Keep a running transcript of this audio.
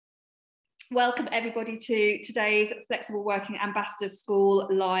Welcome everybody to today's Flexible Working Ambassadors School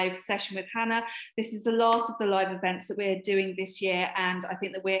live session with Hannah. This is the last of the live events that we're doing this year, and I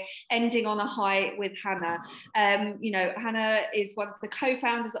think that we're ending on a high with Hannah. Hannah is one of the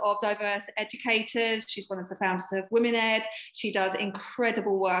co-founders of Diverse Educators. She's one of the founders of DiverseEd. She does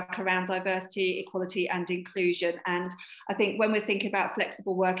incredible work around diversity, equality and inclusion. And I think when we're thinking about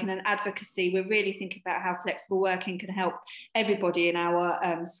flexible working and advocacy, we're really thinking about how flexible working can help everybody in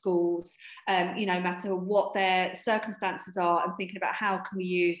our schools. No matter what their circumstances are, and thinking about how can we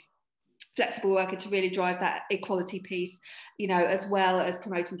use flexible working to really drive that equality piece, as well as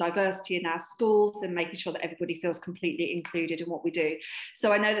promoting diversity in our schools and making sure that everybody feels completely included in what we do.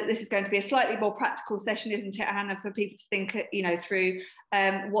 So I know that this is going to be a slightly more practical session, isn't it, Hannah, for people to think, through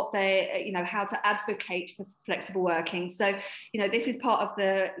what they, how to advocate for flexible working. So, this is part of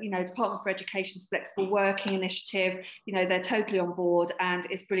the, Department for Education's Flexible Working Initiative. They're totally on board, and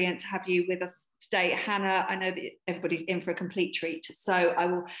it's brilliant to have you with us today, Hannah. I know that everybody's in for a complete treat, so I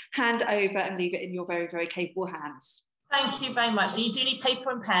will hand over and leave it in your very, very capable hands. Thank you very much. And you do need paper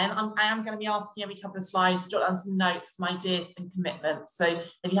and pen. I am going to be asking every couple of slides to jot down some notes, some ideas, some commitments. So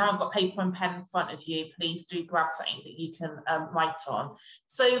if you haven't got paper and pen in front of you, please do grab something that you can write on.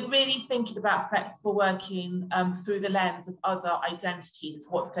 So really thinking about flexible working through the lens of other identities is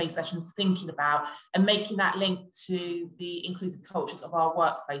what today's session is thinking about, and making that link to the inclusive cultures of our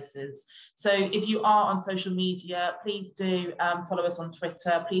workplaces. So if you are on social media, please do follow us on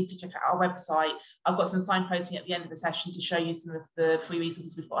Twitter. Please do check out our website. I've got some signposting at the end of the session to show you some of the free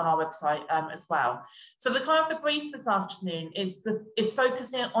resources we've got on our website as well. So the brief this afternoon is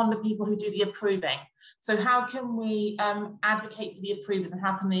focusing on the people who do the approving. So how can we advocate for the approvers, and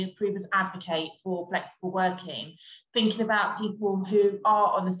how can the approvers advocate for flexible working? Thinking about people who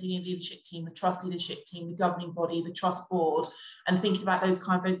are on the senior leadership team, the trust leadership team, the governing body, the trust board, and thinking about those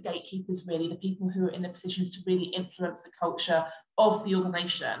gatekeepers, really, the people who are in the positions to really influence the culture of the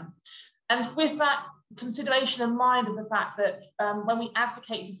organisation. And with that consideration in mind of the fact that when we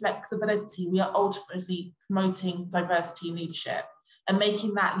advocate for flexibility, we are ultimately promoting diversity in leadership and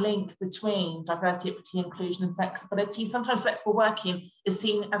making that link between diversity, equity, inclusion and flexibility. Sometimes flexible working is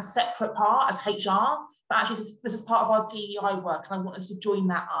seen as a separate part, as HR, but actually this is part of our DEI work, and I want us to join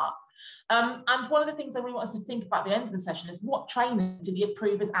that up. And one of the things that we want us to think about at the end of the session is, what training do the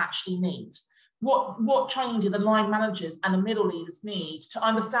approvers actually need? What training do the line managers and the middle leaders need to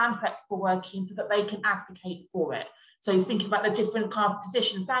understand flexible working so that they can advocate for it? So thinking about the different kind of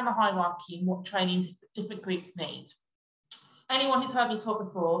positions down the hierarchy and what training different groups need. Anyone who's heard me talk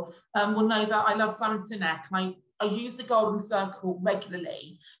before will know that I love Simon Sinek, and I use the golden circle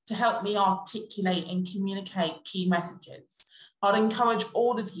regularly to help me articulate and communicate key messages. I'd encourage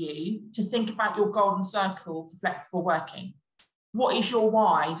all of you to think about your golden circle for flexible working. What is your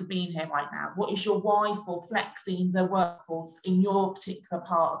why for being here right now? What is your why for flexing the workforce in your particular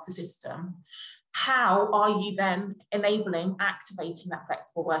part of the system? How are you then enabling, activating that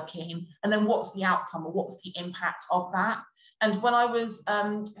flexible working? And then what's the outcome, or what's the impact of that? And when I was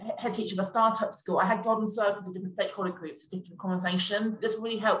head teacher of a startup school, I had golden circles of different stakeholder groups, of different conversations. This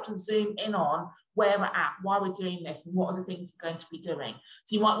really helped to zoom in on where we're at, why we're doing this, and what are the things we're going to be doing.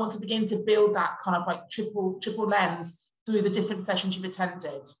 So you might want to begin to build that kind of like triple lens through the different sessions you've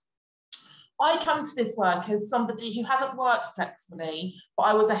attended. I come to this work as somebody who hasn't worked flexibly, but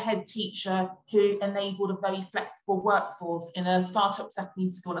I was a head teacher who enabled a very flexible workforce in a startup secondary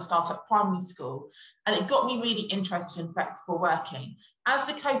school and a startup primary school. And it got me really interested in flexible working. As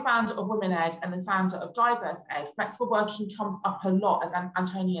the co-founder of DiverseEd and the founder of DiverseEd, flexible working comes up a lot, as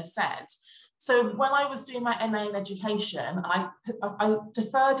Antonia said. So when I was doing my MA in education, I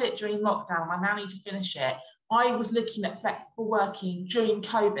deferred it during lockdown. I now need to finish it. I was looking at flexible working during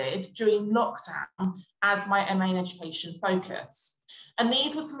COVID, during lockdown, as my MA in education focus. And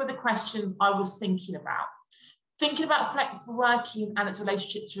these were some of the questions I was thinking about. Thinking about flexible working and its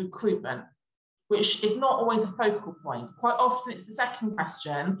relationship to recruitment, which is not always a focal point. Quite often it's the second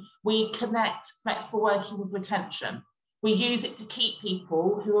question. We connect flexible working with retention. We use it to keep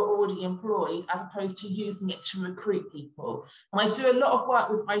people who are already employed, as opposed to using it to recruit people. And I do a lot of work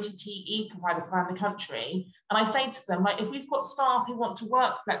with ITTE providers around the country. And I say to them, like, if we've got staff who want to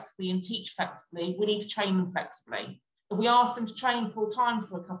work flexibly and teach flexibly, we need to train them flexibly. If we ask them to train full time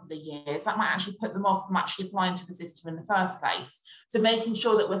for a couple of years, that might actually put them off from actually applying to the system in the first place. So making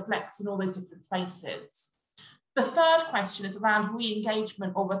sure that we're flexing all those different spaces. The third question is around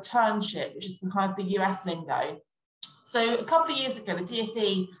re-engagement or returnship, which is kind of the US lingo. So a couple of years ago, the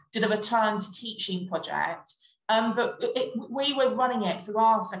DfE did a return to teaching project, but we were running it through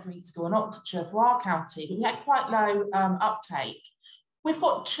our secondary school in Oxfordshire for our county, but we had quite low uptake. We've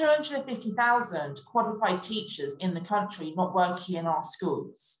got 250,000 qualified teachers in the country not working in our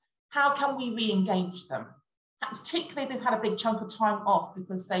schools. How can we re-engage them? Particularly if they've had a big chunk of time off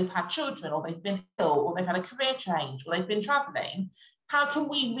because they've had children, or they've been ill, or they've had a career change, or they've been travelling. How can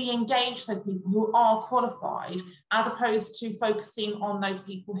we re-engage those people who are qualified, as opposed to focusing on those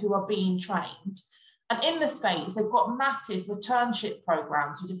people who are being trained? And in the States, they've got massive returnship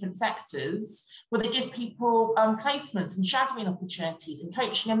programs for different sectors where they give people placements and shadowing opportunities and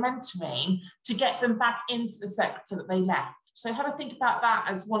coaching and mentoring to get them back into the sector that they left. So have a think about that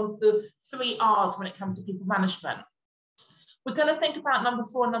as one of the 3 R's when it comes to people management. We're going to think about number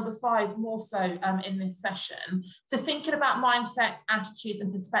 4 and number 5 more so in this session. So thinking about mindsets, attitudes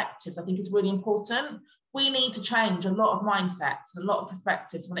and perspectives, I think is really important. We need to change a lot of mindsets and a lot of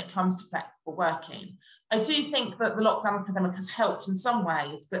perspectives when it comes to flexible working. I do think that the lockdown pandemic has helped in some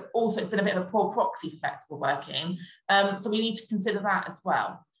ways, but also it's been a bit of a poor proxy for flexible working. So we need to consider that as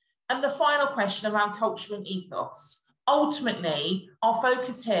well. And the final question around culture and ethos. Ultimately, our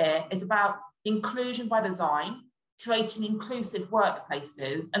focus here is about inclusion by design, creating inclusive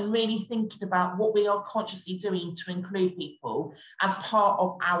workplaces, and really thinking about what we are consciously doing to include people as part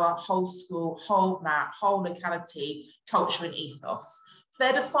of our whole school, whole map, whole locality, culture and ethos. So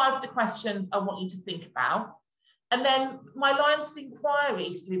they're just 5 of the questions I want you to think about. And then my lines of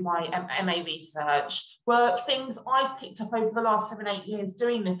inquiry through my MA research were things I've picked up over the last 7, 8 years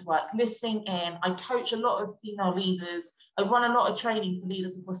doing this work, listening in. I coach a lot of female leaders. I run a lot of training for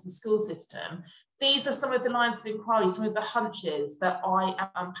leaders across the school system. These are some of the lines of inquiry, some of the hunches that I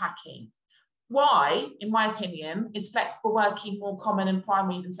am unpacking. Why, in my opinion, is flexible working more common in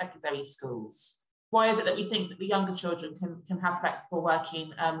primary than secondary schools? Why is it that we think that the younger children can have flexible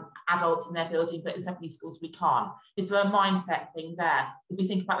working adults in their building, but in secondary schools we can't? Is there a mindset thing there? If we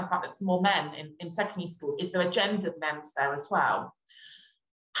think about the fact that it's more men in secondary schools, is there a gendered lens there as well?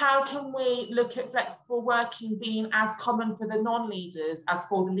 How can we look at flexible working being as common for the non-leaders as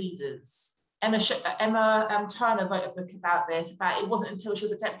for the leaders? Emma Turner wrote a book about this, about it wasn't until she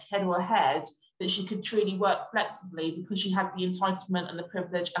was a deputy head or a head that she could truly work flexibly because she had the entitlement and the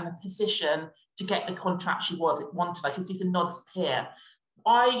privilege and the position to get the contract she wanted. I can see some nods here.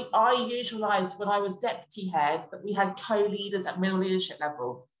 I usualised when I was deputy head that we had co-leaders at middle leadership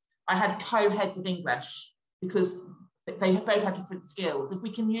level. I had co-heads of English because they both had different skills. If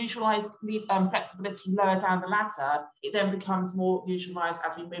we can usualise flexibility lower down the ladder, it then becomes more usualised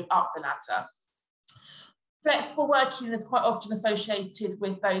as we move up the ladder. Flexible working is quite often associated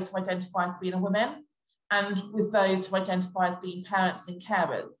with those who identify as being a woman and with those who identify as being parents and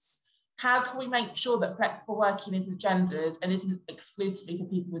carers. How can we make sure that flexible working isn't gendered and isn't exclusively for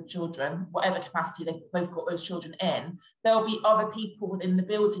people with children, whatever capacity they've got those children in? There'll be other people within the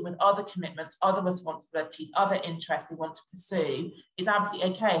building with other commitments, other responsibilities, other interests they want to pursue. It's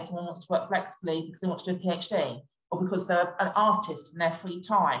absolutely okay if someone wants to work flexibly because they want to do a PhD or because they're an artist in their free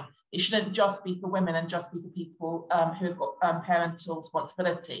time. It shouldn't just be for women and just be for people who have got parental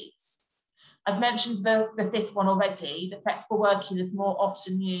responsibilities. I've mentioned the 5th one already. The flexible working is more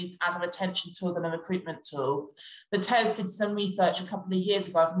often used as a retention tool than a recruitment tool. The TES did some research a couple of years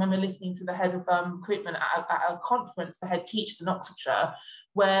ago. I remember listening to the head of recruitment at a conference for head teachers in Oxfordshire,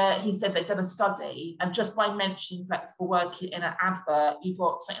 where he said they'd done a study, and just by mentioning flexible working in an advert, you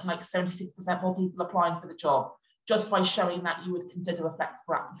got something like 76% more people applying for the job, just by showing that you would consider a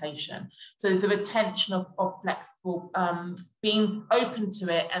flexible application. So the retention of flexible, being open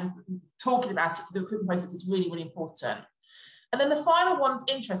to it and talking about it for the recruitment process is really, really important. And then the final one's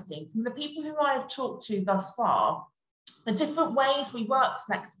interesting. From the people who I have talked to thus far, the different ways we work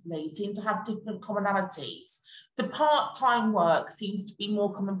flexibly seem to have different commonalities. So part-time work seems to be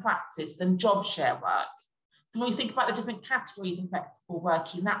more common practice than job share work. So when we think about the different categories of flexible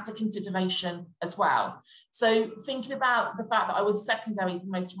working, that's a consideration as well. So thinking about the fact that I was secondary for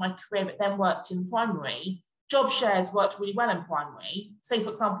most of my career, but then worked in primary, job shares worked really well in primary. Say, for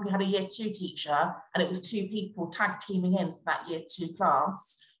example, we had a year 2 teacher and it was 2 people tag teaming in for that year 2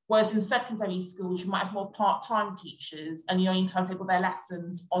 class. Whereas in secondary schools, you might have more part-time teachers and you only timetable their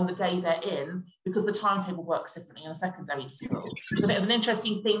lessons on the day they're in because the timetable works differently in a secondary school. So there's an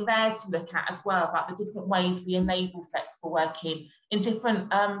interesting thing there to look at as well about the different ways we enable flexible working in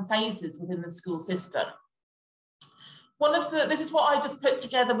different phases within the school system. This is what I just put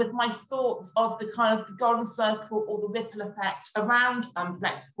together with my thoughts of the kind of the golden circle or the ripple effect around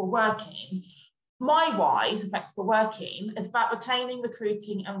flexible working. My why for flexible working is about retaining,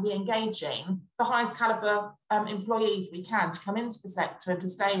 recruiting and re-engaging the highest calibre employees we can to come into the sector and to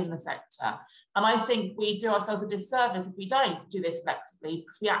stay in the sector. And I think we do ourselves a disservice if we don't do this flexibly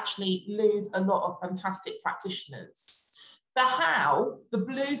because we actually lose a lot of fantastic practitioners. The how, the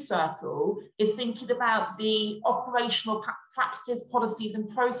blue circle, is thinking about the operational practices, policies and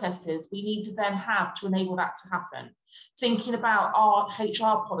processes we need to then have to enable that to happen. Thinking about our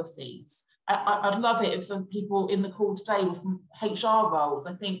HR policies. I'd love it if some people in the call today were from HR roles.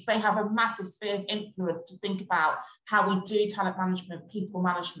 I think they have a massive sphere of influence to think about how we do talent management, people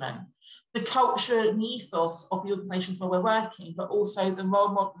management, the culture and ethos of the organisations where we're working, but also the role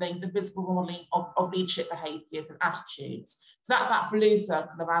modelling, the visible role modelling of leadership behaviours and attitudes. So that's that blue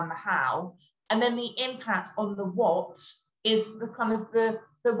circle around the how. And then the impact on the what is the kind of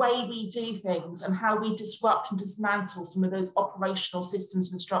the way we do things and how we disrupt and dismantle some of those operational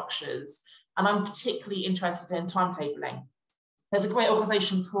systems and structures. And I'm particularly interested in timetabling. There's a great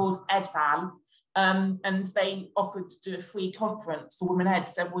organisation called EdVal, and they offered to do a free conference for Women Ed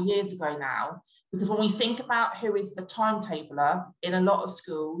several years ago now, because when we think about who is the timetabler in a lot of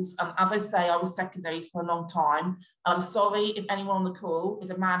schools, and as I say, I was secondary for a long time. I'm sorry if anyone on the call is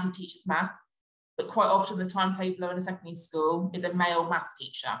a man who teaches math, but quite often the timetabler in a secondary school is a male maths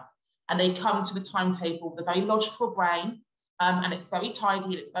teacher. And they come to the timetable with a very logical brain, and it's very tidy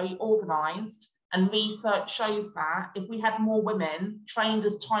and it's very organised. And research shows that if we had more women trained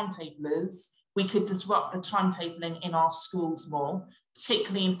as timetablers, we could disrupt the timetabling in our schools more,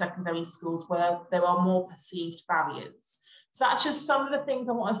 particularly in secondary schools where there are more perceived barriers. So that's just some of the things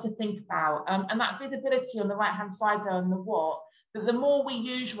I want us to think about. And that visibility on the right-hand side there and the what, that the more we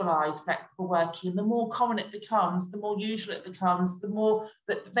usualise flexible working, the more common it becomes, the more usual it becomes, the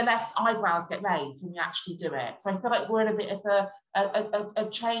less eyebrows get raised when we actually do it. So I feel like we're in a bit of a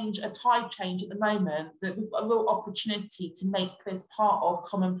change, a tide change at the moment, that we've got a real opportunity to make this part of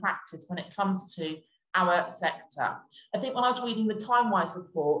common practice when it comes to our sector. I think when I was reading the TimeWise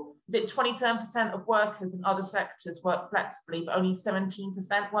report, is it 27% of workers in other sectors work flexibly, but only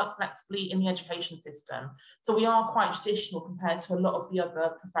 17% work flexibly in the education system. So we are quite traditional compared to a lot of the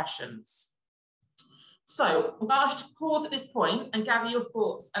other professions. So I'm going to pause at this point and gather your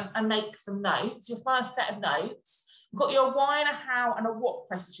thoughts and make some notes. Your first set of notes. We've got your why and a how and a what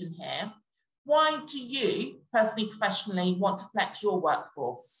question here. Why do you personally, professionally want to flex your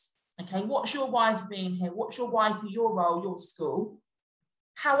workforce? Okay, what's your why for being here? What's your why for your role, your school?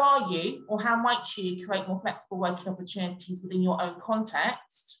 How are you, or how might you create more flexible working opportunities within your own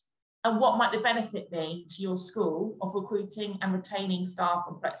context? And what might the benefit be to your school of recruiting and retaining staff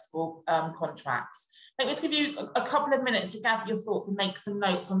on flexible contracts? Let's give you a couple of minutes to gather your thoughts and make some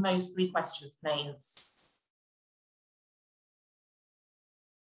notes on those three questions, please.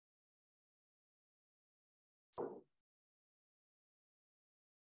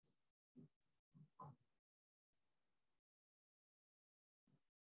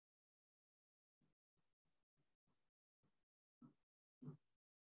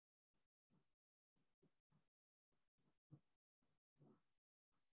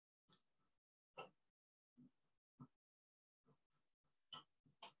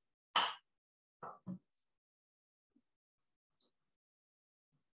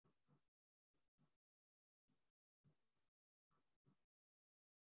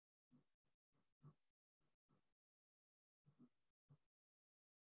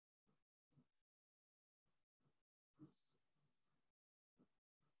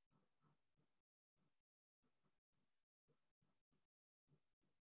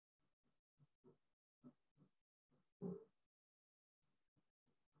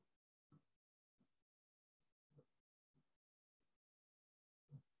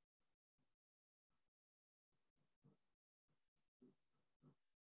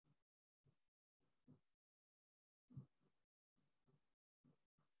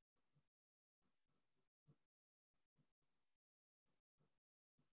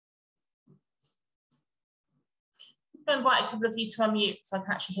 I'm going to invite a couple of you to unmute so I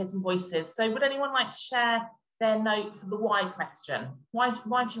can actually hear some voices. So would anyone like to share their note for the why question? Why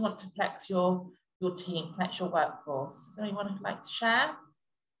do you want to flex your team, flex your workforce? Is there anyone who'd like to share?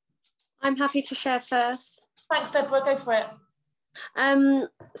 I'm happy to share first. Thanks, Deborah, go for it.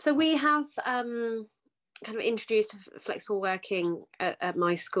 So we have kind of introduced flexible working at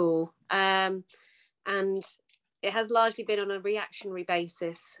my school, and it has largely been on a reactionary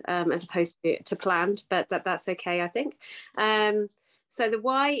basis as opposed to planned, but that's okay, I think. So the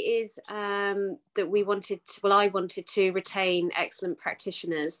why is that I wanted to retain excellent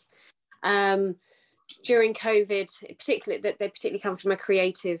practitioners. During COVID, particularly that they particularly come from a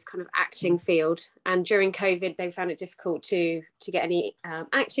creative kind of acting field, and during COVID they found it difficult to get any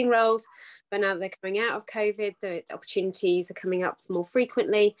acting roles. But now that they're coming out of COVID, the opportunities are coming up more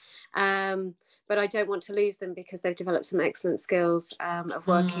frequently. But I don't want to lose them because they've developed some excellent skills of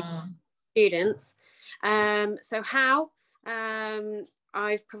working with students. So how?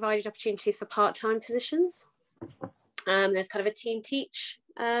 I've provided opportunities for part-time positions. There's kind of a team teach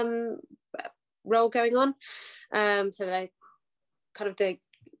role going on. So that kind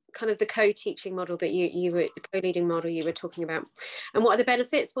of the co-teaching model that you were, the co-leading model you were talking about. And what are the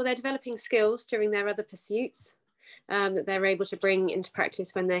benefits? Well, they're developing skills during their other pursuits that they're able to bring into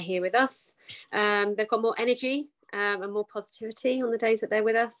practice when they're here with us. They've got more energy and more positivity on the days that they're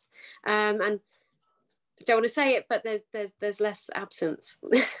with us. And I don't want to say it, but there's less absence.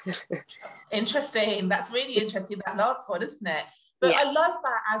 Interesting. That's really interesting, that last one, isn't it? But yeah. I love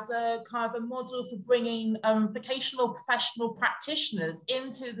that as a kind of a model for bringing vocational professional practitioners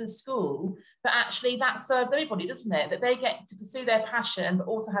into the school, but actually that serves everybody, doesn't it? That they get to pursue their passion, but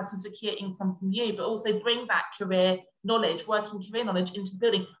also have some secure income from you, but also bring that career knowledge, working career knowledge into the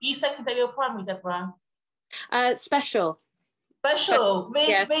building. Are you secondary or primary, Deborah? Special. Special.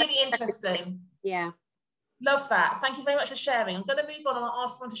 Really interesting. Yeah. Love that. Thank you very much for sharing. I'm going to move on and I'll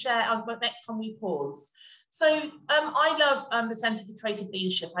ask someone to share next time we pause. So I love the Centre for Creative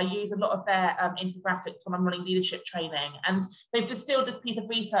Leadership. I use a lot of their infographics when I'm running leadership training, and they've distilled this piece of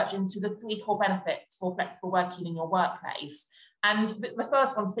research into the 3 core benefits for flexible working in your workplace. And the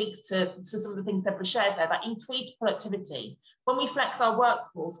first one speaks to some of the things Deborah shared there, that increased productivity. When we flex our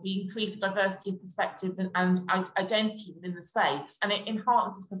workforce, we increase the diversity of perspective and identity within the space, and it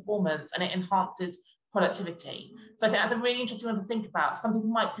enhances performance and it enhances productivity. So I think that's a really interesting one to think about. Some people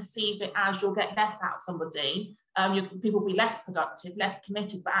might perceive it as you'll get less out of somebody, people will be less productive, less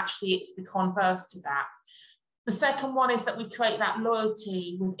committed, but actually it's the converse to that. The second one is that we create that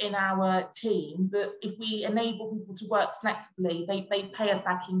loyalty within our team, that if we enable people to work flexibly, they pay us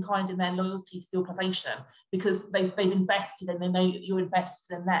back in kind in their loyalty to the organisation, because they've invested and they know that you're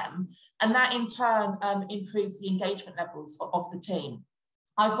invested in them. And that in turn improves the engagement levels of the team.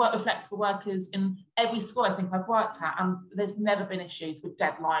 I've worked with flexible workers in every school I think I've worked at, and there's never been issues with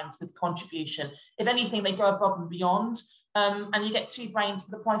deadlines, with contribution. If anything, they go above and beyond, and you get 2 brains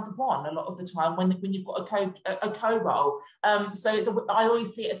for the price of 1 a lot of the time when you've got a co-role. So I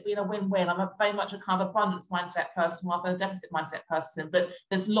always see it as being a win-win. I'm very much a kind of abundance mindset person rather than a deficit mindset person, but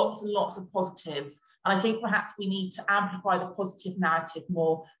there's lots and lots of positives. And I think perhaps we need to amplify the positive narrative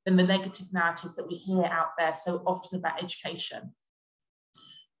more than the negative narratives that we hear out there so often about education.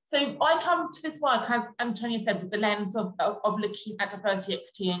 So I come to this work, as Antonia said, with the lens of looking at diversity,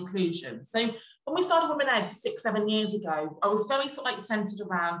 equity, and inclusion. So when we started Women Ed 6-7 years ago, I was very sort of like centred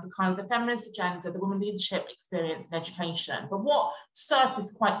around the kind of the feminist agenda, the women leadership experience in education. But what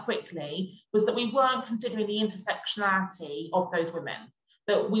surfaced quite quickly was that we weren't considering the intersectionality of those women,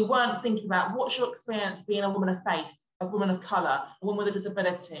 that we weren't thinking about what's your experience being a woman of faith, a woman of colour, a woman with a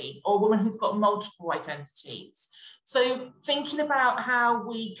disability, or a woman who's got multiple identities. So thinking about how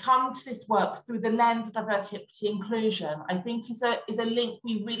we come to this work through the lens of diversity, equity, inclusion, I think is a link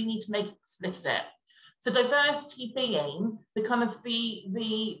we really need to make explicit. So diversity being the kind of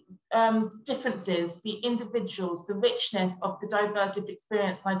the differences, the individuals, the richness of the diverse lived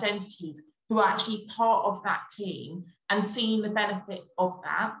experience and identities who are actually part of that team and seeing the benefits of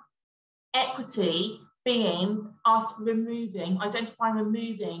that. Equity being us identifying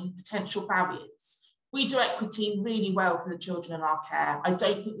removing potential barriers. We do equity really well for the children in our care. I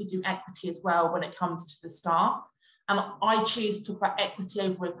don't think we do equity as well when it comes to the staff. And I choose to talk about equity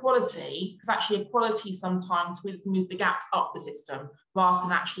over equality, because actually equality sometimes we just move the gaps up the system rather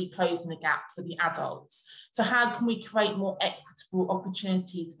than actually closing the gap for the adults. So how can we create more equitable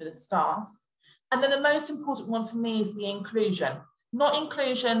opportunities for the staff? And then the most important one for me is the inclusion. Not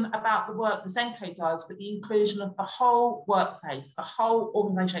inclusion about the work the Zenco does, but the inclusion of the whole workplace, the whole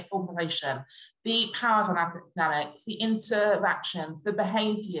organisation, the power dynamics, the interactions, the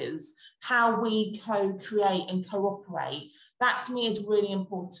behaviours, how we co-create and cooperate. That to me is really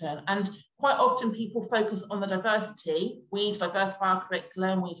important. And quite often people focus on the diversity. We need to diversify our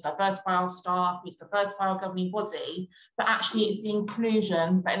curriculum, we need to diversify our staff, we need to diversify our governing body, but actually it's the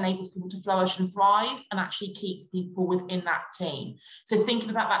inclusion that enables people to flourish and thrive and actually keeps people within that team. So thinking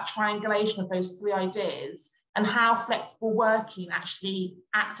about that triangulation of those 3 ideas and how flexible working actually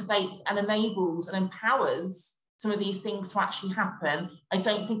activates and enables and empowers some of these things to actually happen, I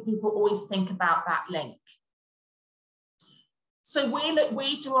don't think people always think about that link. So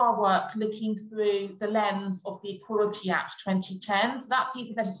we do our work looking through the lens of the Equality Act 2010. So that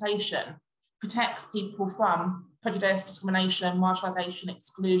piece of legislation protects people from prejudice, discrimination, marginalisation,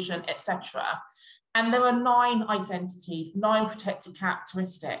 exclusion, etc. And there are 9 identities, 9 protected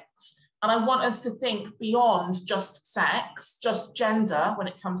characteristics. And I want us to think beyond just sex, just gender when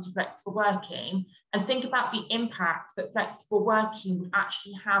it comes to flexible working, and think about the impact that flexible working would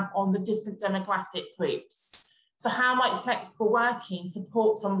actually have on the different demographic groups. So how might flexible working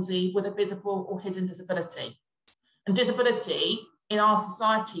support somebody with a visible or hidden disability? And disability in our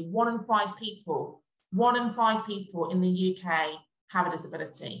society, 1 in 5 people in the UK have a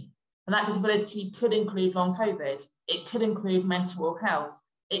disability. And that disability could include long COVID. It could include mental ill health.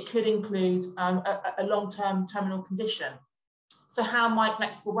 It could include a long-term terminal condition. So how might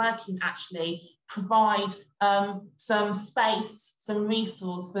flexible working actually provide some space, some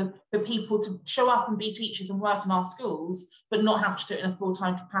resource for people to show up and be teachers and work in our schools, but not have to do it in a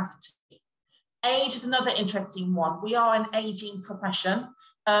full-time capacity? Age is another interesting one. We are an ageing profession.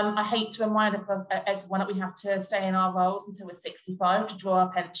 I hate to remind everyone that we have to stay in our roles until we're 65 to draw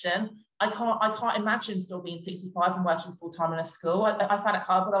our pension. I can't imagine still being 65 and working full time in a school. I found it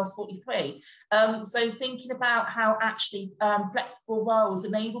hard, but I was 43. So thinking about how actually flexible roles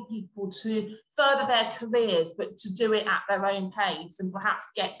enable people to further their careers, but to do it at their own pace and perhaps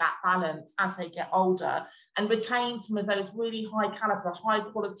get that balance as they get older and retain some of those really high caliber, high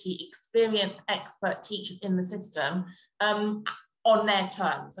quality, experienced, expert teachers in the system on their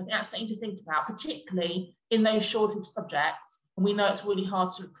terms. I think that's something to think about, particularly in those shortage subjects. And we know it's really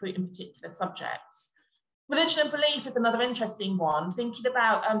hard to recruit in particular subjects. Religion and belief is another interesting one, thinking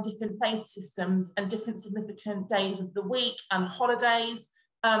about different faith systems and different significant days of the week and holidays.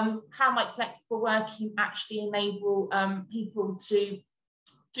 How might flexible working actually enable people to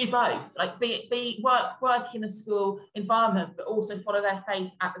do both, like work in a school environment, but also follow their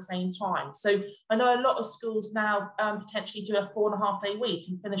faith at the same time? So I know a lot of schools now potentially do a 4.5-day week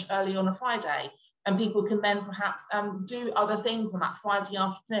and finish early on a Friday, and people can then perhaps do other things on that Friday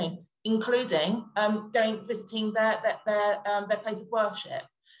afternoon, including visiting their place of worship.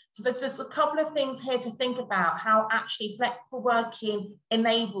 So there's just a couple of things here to think about how actually flexible working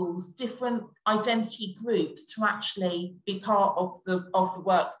enables different identity groups to actually be part of the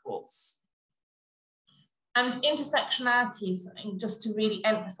workforce. And intersectionality is something just to really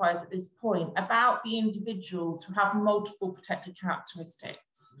emphasize at this point about the individuals who have multiple protected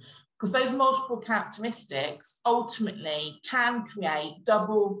characteristics, because those multiple characteristics ultimately can create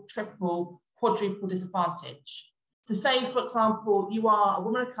double, triple, quadruple disadvantage. To say, for example, you are a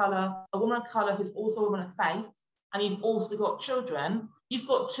woman of colour who's also a woman of faith, and you've also got children, you've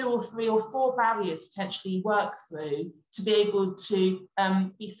got 2 or 3 or 4 barriers potentially work through to be able to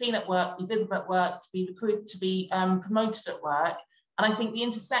be seen at work, be visible at work, to be recruited, to be promoted at work. And I think the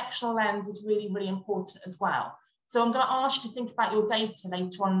intersectional lens is really, really important as well. So I'm going to ask you to think about your data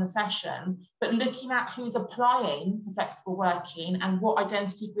later on in the session, but looking at who's applying for flexible working and what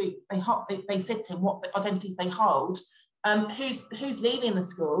identity group they sit in, what identities they hold, who's leaving the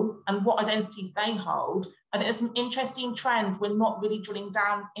school and what identities they hold. And there's some interesting trends we're not really drilling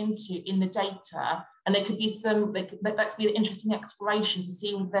down into in the data. And there could be that could be an interesting exploration to see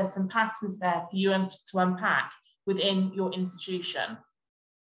if there's some patterns there for you to unpack within your institution.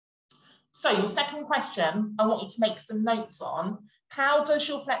 So your second question, I want you to make some notes on, how does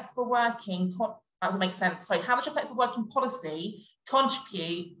your flexible working, that would make sense, so how does your flexible working policy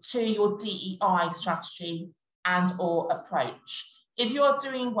contribute to your DEI strategy and or approach? If you're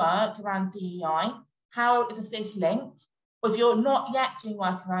doing work around DEI, how does this link? Or if you're not yet doing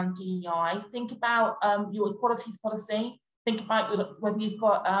work around DEI, think about your equalities policy, think about whether you've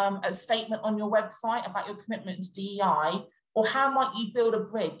got a statement on your website about your commitment to DEI, or how might you build a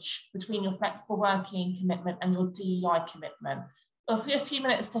bridge between your flexible working commitment and your DEI commitment? I'll see a few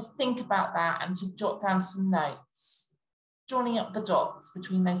minutes to think about that and to jot down some notes, joining up the dots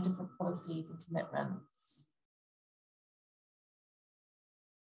between those different policies and commitments.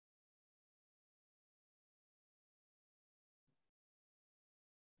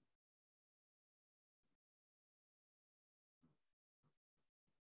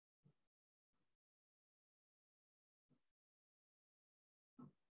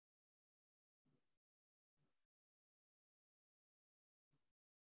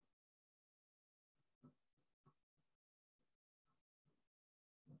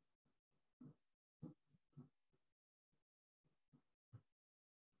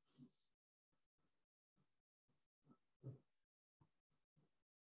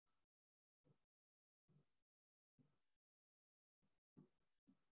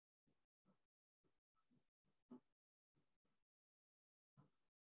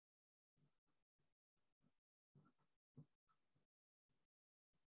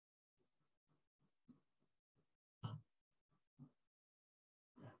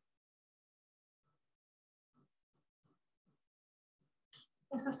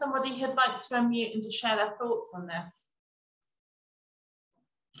 Is there somebody who'd like to unmute and to share their thoughts on this?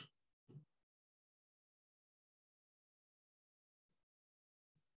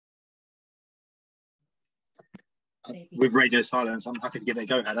 with radio silence, I'm happy to give it a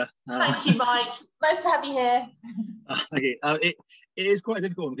go, Hannah. Thank you, Mike. Nice to have you here. Thank you. It is quite a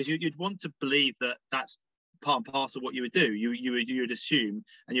difficult one because you'd want to believe that that's part and parcel of what you would do. You would assume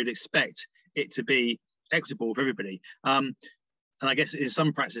and you'd expect it to be equitable for everybody. And I guess in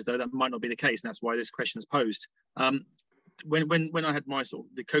some practices, though, that might not be the case, and that's why this question is posed. When I had my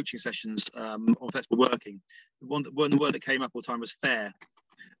the coaching sessions on flexible working, one word that came up all the time was fair.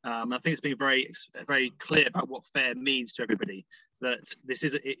 I think it's been very clear about what fair means to everybody. That this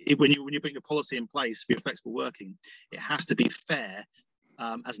is when you put your policy in place for your flexible working, it has to be fair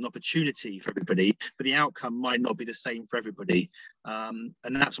as an opportunity for everybody, but the outcome might not be the same for everybody. And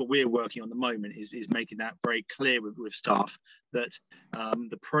that's what we're working on at the moment, is making that very clear with staff, that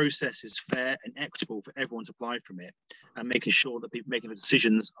the process is fair and equitable for everyone to apply from it, and making sure that people making the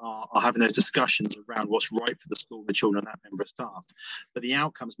decisions are having those discussions around what's right for the school, the children, and that member of staff. But the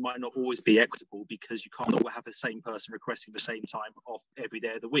outcomes might not always be equitable, because you can't always have the same person requesting the same time off every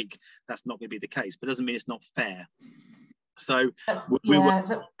day of the week. That's not going to be the case, but doesn't mean it's not fair. So we work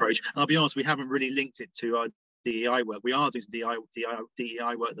on approach. And I'll be honest, we haven't really linked it to our DEI work. We are doing some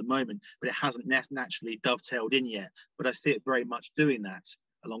DEI work at the moment, but it hasn't naturally dovetailed in yet. But I see it very much doing that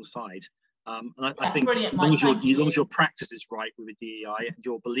alongside. And I think as long as your practice is right with the DEI, and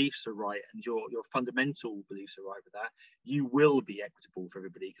your beliefs are right, and your fundamental beliefs are right with that, you will be equitable for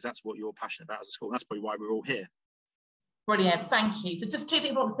everybody, because that's what you're passionate about as a school. And that's probably why we're all here. Brilliant, thank you. So just two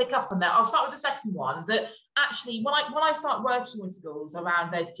things I want to pick up on there. I'll start with the second one, that actually when I start working with schools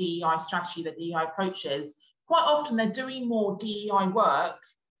around their DEI strategy, their DEI approaches, quite often they're doing more DEI work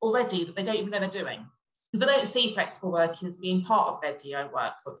already that they don't even know they're doing, because they don't see flexible working as being part of their DEI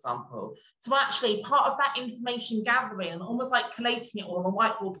work, for example. So actually part of that information gathering and almost like collating it all on a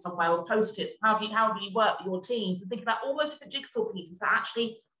whiteboard somewhere or post-its, how do you work with your teams, and think about all those different jigsaw pieces that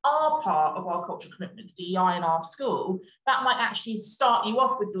actually are part of our cultural commitment to DEI in our school, that might actually start you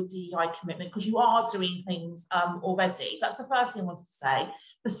off with your DEI commitment, because you are doing things already. So that's the first thing I wanted to say.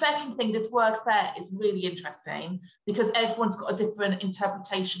 The second thing, this word fair is really interesting, because everyone's got a different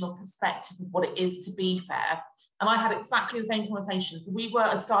interpretation or perspective of what it is to be fair. And I had exactly the same conversation. So we were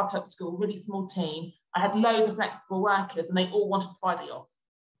a startup school, really small team. I had loads of flexible workers and they all wanted Friday off.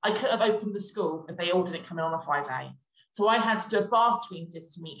 I couldn't have opened the school if they all didn't come in on a Friday. So I had to do a bartering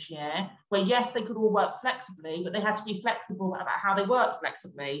system each year where, yes, they could all work flexibly, but they had to be flexible about how they work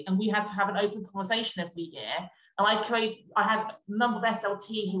flexibly. And we had to have an open conversation every year. And I had a number of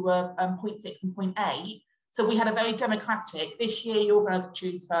SLT who were 0.6 and 0.8. So we had a very democratic, this year you're going to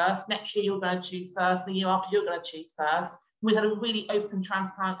choose first, next year you're going to choose first, the year after you're going to choose first. We had a really open,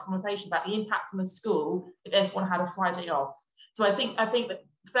 transparent conversation about the impact on the school if everyone had a Friday off. So I think that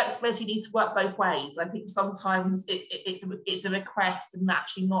flexibility needs to work both ways. I think sometimes it's a request and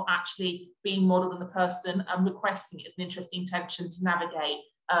actually not actually being modelled on the person requesting it. It's an interesting tension to navigate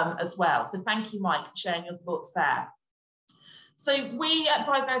as well. So thank you, Mike, for sharing your thoughts there. So we at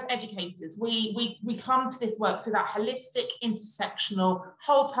Diverse Educators, we come to this work through that holistic, intersectional,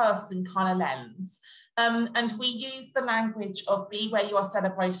 whole person kind of lens. And we use the language of be where you are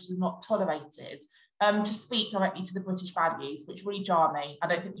celebrated and not tolerated. To speak directly to the British values, which really jar me. I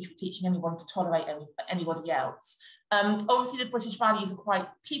don't think we should be teaching anyone to tolerate anybody else. Obviously, the British values are quite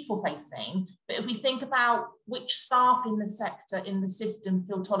people-facing, but if we think about which staff in the sector, in the system,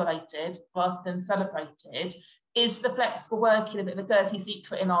 feel tolerated rather than celebrated, is the flexible working a bit of a dirty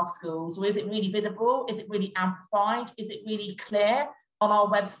secret in our schools, or is it really visible? Is it really amplified? Is it really clear on our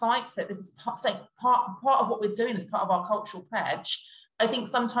websites that this is part of what we're doing as part of our cultural pledge? I think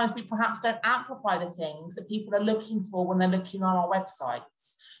sometimes we perhaps don't amplify the things that people are looking for when they're looking on our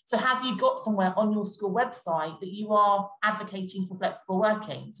websites. So have you got somewhere on your school website that you are advocating for flexible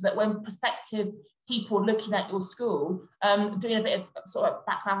working, so that when prospective people looking at your school, doing a bit of sort of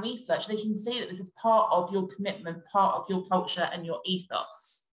background research, they can see that this is part of your commitment, part of your culture and your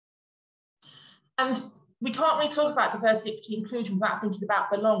ethos. And we can't really talk about diversity, equity, inclusion without thinking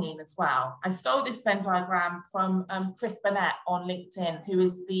about belonging as well. I stole this Venn diagram from Chris Burnett on LinkedIn, who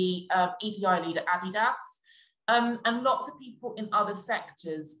is the EDI lead at Adidas. And lots of people in other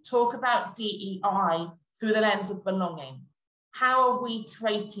sectors talk about DEI through the lens of belonging. How are we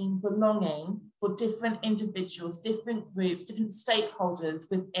creating belonging for different individuals, different groups, different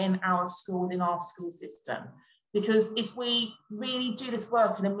stakeholders within our school, within our school system? Because if we really do this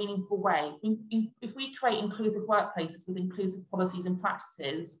work in a meaningful way, if we create inclusive workplaces with inclusive policies and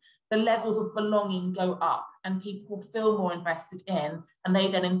practices, the levels of belonging go up and people feel more invested in, and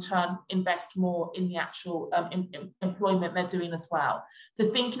they then in turn invest more in the actual employment they're doing as well. So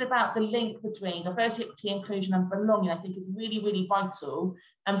thinking about the link between diversity, equity, inclusion and belonging, I think is really, really vital.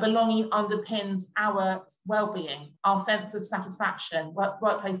 And belonging underpins our well-being, our sense of satisfaction,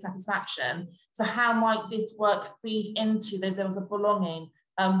 workplace satisfaction. So how might this work feed into those levels of belonging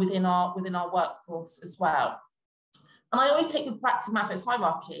within our workforce as well? And I always take it back to Maslow's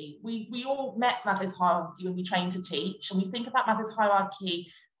hierarchy. We all met Maslow's hierarchy when we trained to teach, and we think about Maslow's hierarchy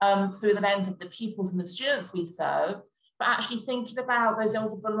through the lens of the pupils and the students we serve, but actually thinking about those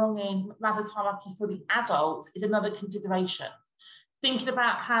levels of belonging, Maslow's hierarchy for the adults is another consideration. Thinking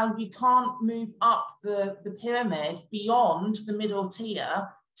about how you can't move up the pyramid beyond the middle tier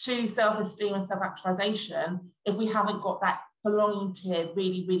to self-esteem and self-actualization if we haven't got that belonging tier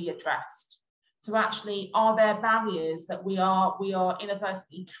really, really addressed. So actually, are there barriers that we are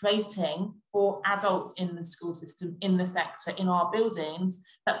inadvertently creating for adults in the school system, in the sector, in our buildings,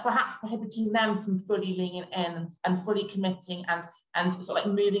 that's perhaps prohibiting them from fully leaning in and fully committing and sort of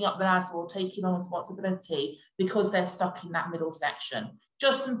like moving up the ladder or taking on responsibility because they're stuck in that middle section?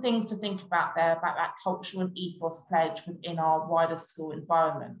 Just some things to think about there, about that cultural and ethos pledge within our wider school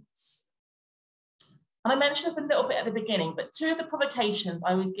environments. And I mentioned this a little bit at the beginning, but two of the provocations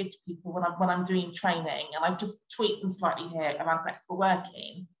I always give to people when I'm doing training, and I've just tweaked them slightly here around flexible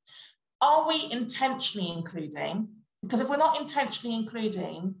working. Are we intentionally including? Because if we're not intentionally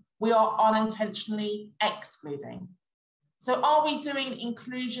including, we are unintentionally excluding. So are we doing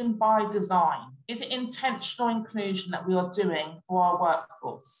inclusion by design? Is it intentional inclusion that we are doing for our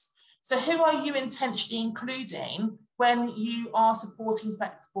workforce? So who are you intentionally including when you are supporting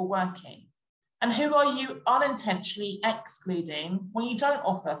flexible working? And who are you unintentionally excluding when you don't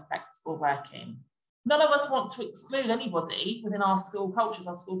offer flexible working? None of us want to exclude anybody within our school cultures,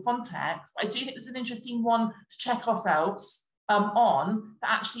 our school context. But I do think it's an interesting one to check ourselves on,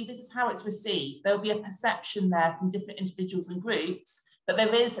 that actually this is how it's received. There'll be a perception there from different individuals and groups that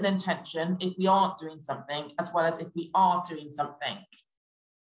there is an intention if we aren't doing something, as well as if we are doing something.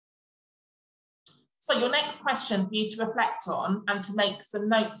 So your next question for you to reflect on and to make some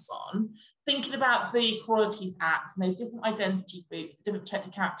notes on, thinking about the Equalities Act and those different identity groups, the different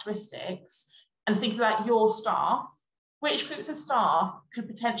protected characteristics, and thinking about your staff, which groups of staff could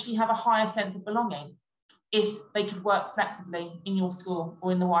potentially have a higher sense of belonging if they could work flexibly in your school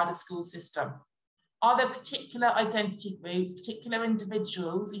or in the wider school system? Are there particular identity groups, particular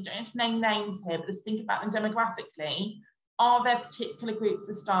individuals, you don't have to name names here, but just think about them demographically. Are there particular groups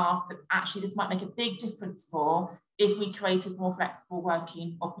of staff that actually this might make a big difference for if we created more flexible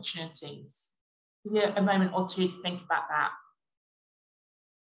working opportunities? Give you a moment or two to think about that.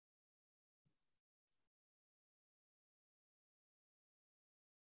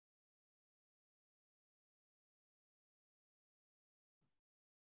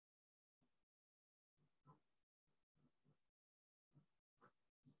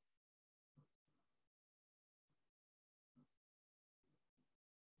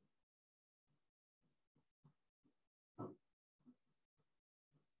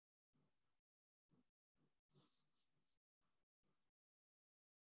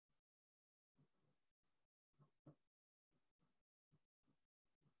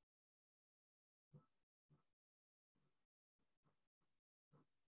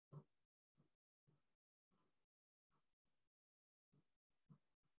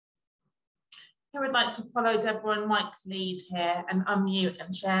 I would like to follow Deborah and Mike's lead here and unmute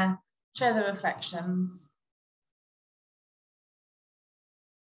and share their reflections.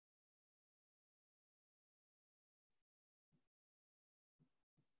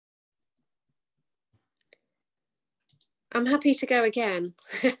 I'm happy to go again.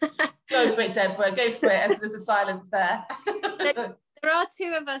 Go for it, Deborah, go for it, as there's a silence there. There are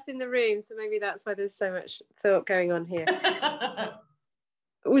two of us in the room, so maybe that's why there's so much thought going on here.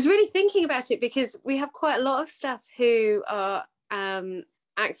 I was really thinking about it because we have quite a lot of staff who are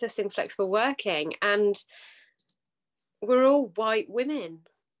accessing flexible working, and we're all white women.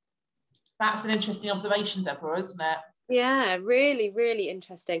 That's an interesting observation, Deborah, isn't it? Yeah, really, really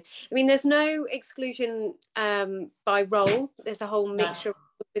interesting. I mean, there's no exclusion by role. There's a whole mixture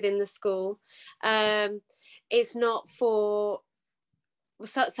within the school. It's not for,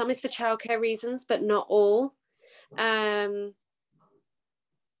 some is for childcare reasons, but not all.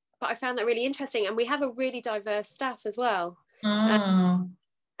 But I found that really interesting. And we have a really diverse staff as well. And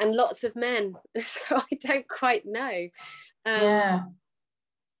lots of men. So I don't quite know. Yeah.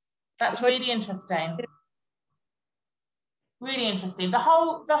 That's really interesting. Really interesting. The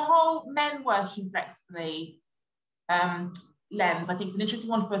whole men working flexibly lens, I think it's an interesting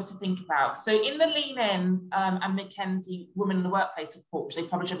one for us to think about. So in the Lean In and McKinsey Women in the Workplace report, which they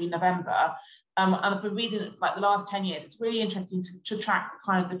publish every November, and I've been reading it for like the last 10 years, it's really interesting to track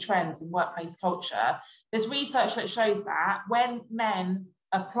kind of the trends in workplace culture. There's research that shows that when men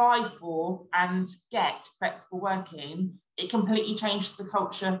apply for and get flexible working, it completely changes the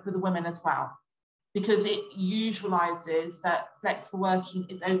culture for the women as well, because it usualizes that flexible working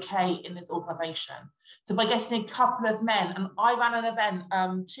is okay in this organization. So by getting a couple of men, and I ran an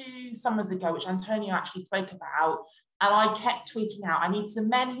event 2 summers ago, which Antonio actually spoke about, and I kept tweeting out, I need some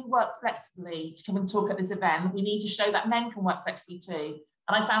men who work flexibly to come and talk at this event. We need to show that men can work flexibly too.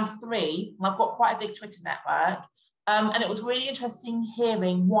 And I found 3, and I've got quite a big Twitter network. And it was really interesting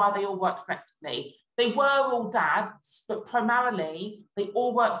hearing why they all worked flexibly. They were all dads, but primarily they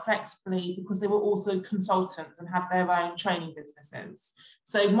all worked flexibly because they were also consultants and had their own training businesses.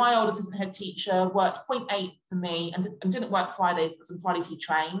 So my old assistant head teacher worked 0.8 for me and didn't work Fridays, but on Fridays he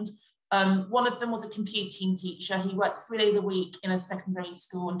trained. One of them was a computing teacher. He worked 3 days a week in a secondary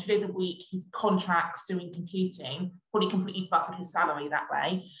school, and 2 days a week he did contracts doing computing, probably completely buffered his salary that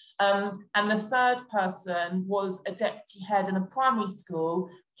way. And the third person was a deputy head in a primary school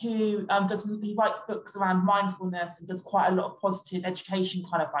who he writes books around mindfulness and does quite a lot of positive education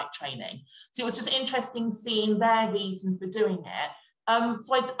kind of like training. So it was just interesting seeing their reason for doing it.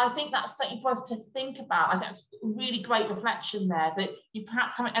 So I think that's something for us to think about. I think that's a really great reflection there, that you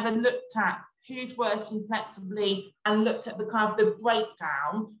perhaps haven't ever looked at who's working flexibly and looked at the kind of the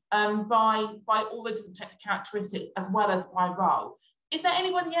breakdown by all those different characteristics as well as by role. Is there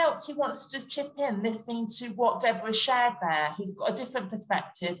anybody else who wants to just chip in, listening to what Deborah shared there, who's got a different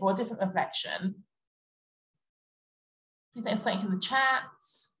perspective or a different reflection? See if something in the chat.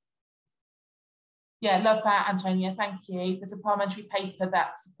 Yeah, love that, Antonia, thank you. There's a parliamentary paper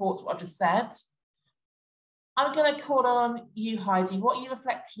that supports what I've just said. I'm going to call on you, Heidi. What are you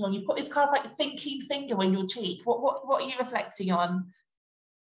reflecting on? You put this kind of like thinking finger on your cheek. What are you reflecting on?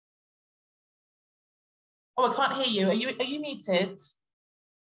 Oh, I can't hear you. Are you muted?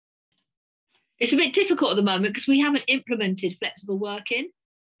 It's a bit difficult at the moment because we haven't implemented flexible working.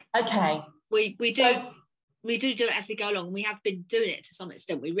 Okay. We do it as we go along, and we have been doing it to some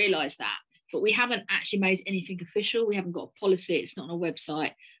extent. We realise that. But we haven't actually made anything official. We haven't got a policy. It's not on our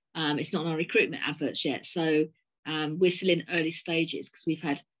website. It's not on our recruitment adverts yet. So we're still in early stages because we've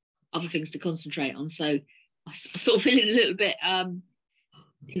had other things to concentrate on. So I'm sort of feeling a little bit,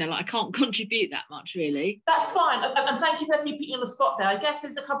 like I can't contribute that much, really. That's fine. And thank you for letting me put you on the spot there. I guess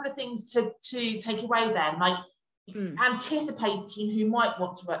there's a couple of things to take away then, like anticipating who might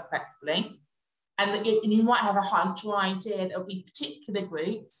want to work flexibly. And you might have a hunch or idea there'll be particular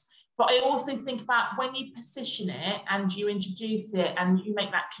groups. But I also think about when you position it and you introduce it and you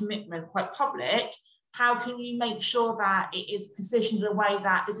make that commitment quite public, how can you make sure that it is positioned in a way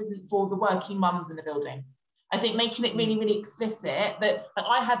that this isn't for the working mums in the building? I think making it really, really explicit that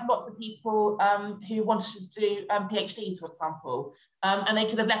I had lots of people who wanted to do PhDs, for example, and they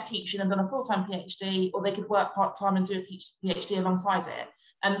could have left teaching and done a full-time PhD, or they could work part-time and do a PhD alongside it.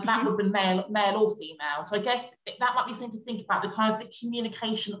 And that would have been male or female. So I guess that might be something to think about, the kind of the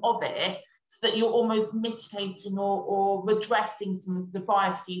communication of it, so that you're almost mitigating or redressing some of the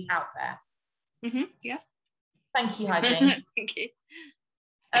biases out there. Yeah. Thank you, Heidi. Thank you.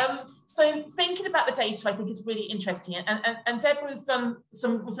 So thinking about the data, I think is really interesting. And Deborah has done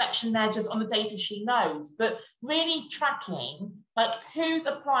some reflection there just on the data she knows, but really tracking like who's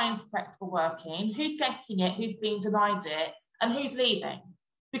applying for flexible working, who's getting it, who's being denied it, and who's leaving.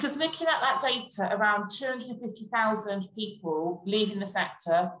 Because looking at that data, around 250,000 people leaving the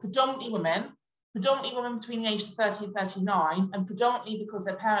sector, predominantly women between the ages of 30 and 39, and predominantly because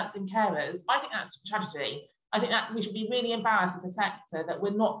they're parents and carers, I think that's a tragedy. I think that we should be really embarrassed as a sector that we're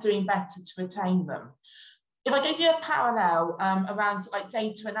not doing better to retain them. If I give you a parallel around like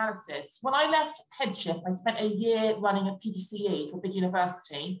data analysis, when I left headship, I spent a year running a PCE for a big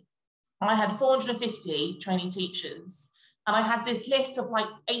university. I had 450 training teachers. And I had this list of like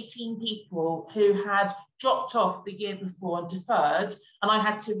 18 people who had dropped off the year before and deferred, and I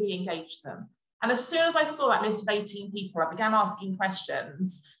had to re-engage them. And as soon as I saw that list of 18 people, I began asking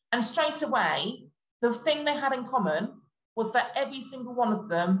questions. And straight away, the thing they had in common was that every single one of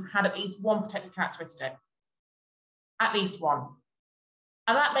them had at least one protected characteristic. At least one.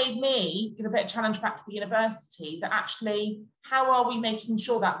 And that made me give a bit of challenge back to the university that actually, how are we making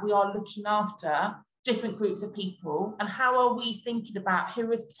sure that we are looking after different groups of people, and how are we thinking about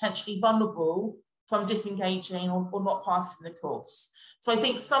who is potentially vulnerable from disengaging or not passing the course? So I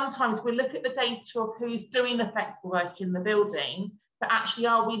think sometimes we look at the data of who's doing the flexible work in the building, but actually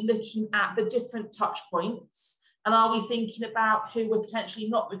are we looking at the different touch points And are we thinking about who we're potentially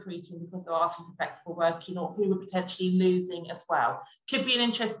not recruiting because they're asking for flexible working, or who we're potentially losing as well? Could be an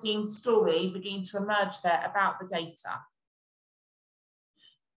interesting story beginning to emerge there about the data.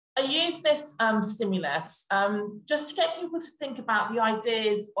 I use this stimulus just to get people to think about the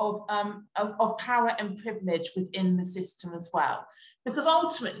ideas of power and privilege within the system as well. Because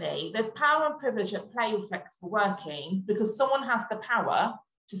ultimately, there's power and privilege at play with flexible working, because someone has the power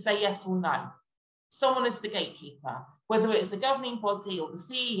to say yes or no. Someone is the gatekeeper, whether it's the governing body or the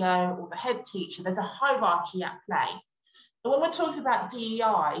CEO or the head teacher. There's a hierarchy at play. But when we're talking about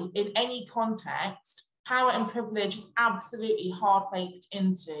DEI in any context, power and privilege is absolutely hard baked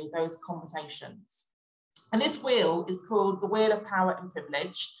into those conversations. And this wheel is called the Wheel of Power and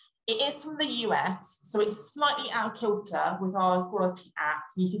Privilege. It is from the US, so it's slightly out of kilter with our Equality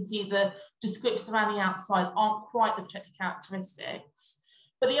Act. And you can see the descriptors around the outside aren't quite the protected characteristics.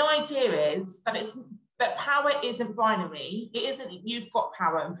 But the idea is that power isn't binary. It isn't you've got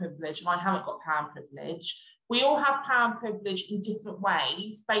power and privilege and I haven't got power and privilege. We all have power and privilege in different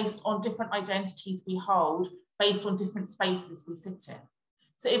ways based on different identities we hold, based on different spaces we sit in.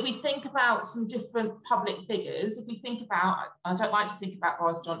 So if we think about some different public figures, if we think about, I don't like to think about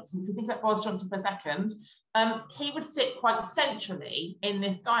Boris Johnson, if we think about Boris Johnson for a second, he would sit quite centrally in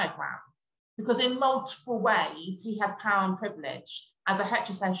this diagram, because in multiple ways he has power and privilege as a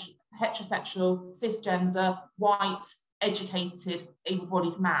heterosexual, cisgender, white, educated,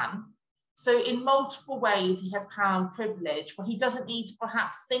 able-bodied man. So in multiple ways, he has power and privilege, but he doesn't need to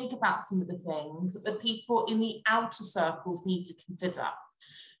perhaps think about some of the things that the people in the outer circles need to consider.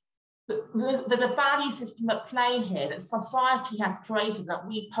 There's a value system at play here that society has created that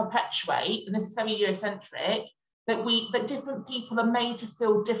we perpetuate, and this is very Eurocentric, that different people are made to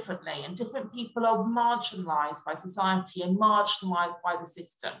feel differently, and different people are marginalised by society and marginalised by the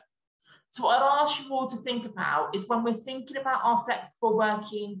system. So what I'd ask you all to think about is, when we're thinking about our flexible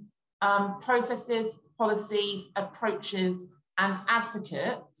working processes, policies, approaches, and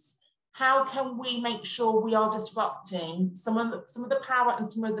advocates, how can we make sure we are disrupting some of the power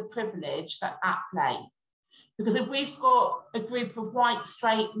and some of the privilege that's at play? Because if we've got a group of white,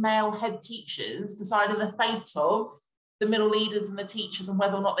 straight, male head teachers deciding the fate of the middle leaders and the teachers and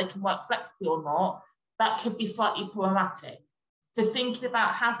whether or not they can work flexibly or not, that could be slightly problematic. So thinking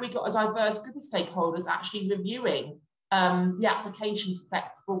about, have we got a diverse group of stakeholders actually reviewing the applications for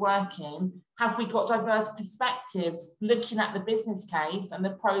flexible working? Have we got diverse perspectives looking at the business case and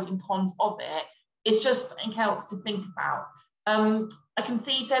the pros and cons of it? It's just something else to think about. I can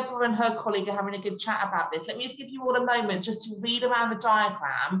see Deborah and her colleague are having a good chat about this. Let me just give you all a moment just to read around the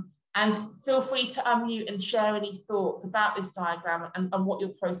diagram, and feel free to unmute and share any thoughts about this diagram and what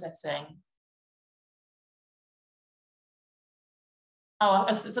you're processing. Oh,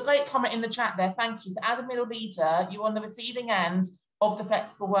 it's a great comment in the chat there, thank you. So as a middle leader, you're on the receiving end of the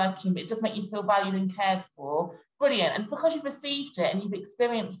flexible working, but it does make you feel valued and cared for. Brilliant. And because you've received it and you've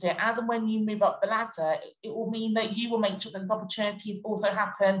experienced it, as and when you move up the ladder, it will mean that you will make sure that those opportunities also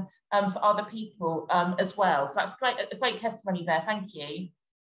happen for other people as well. So that's great, a great testimony there, thank you.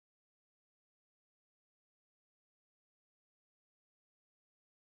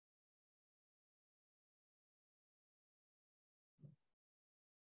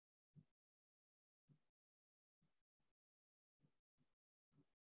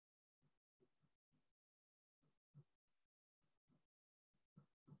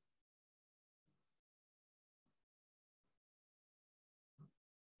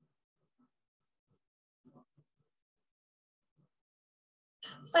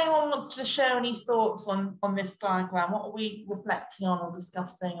 Does anyone want to share any thoughts on this diagram? What are we reflecting on or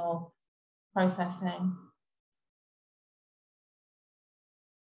discussing or processing?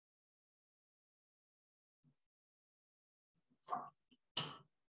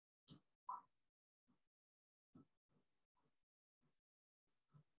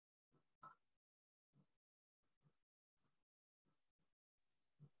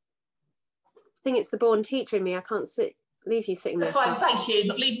 I think it's the born teacher in me. I can't leave you sitting there. That's fine, thank you.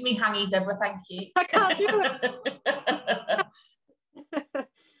 Not leaving me hanging, Deborah, thank you. I can't do it.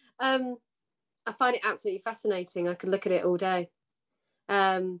 I find it absolutely fascinating. I could look at it all day.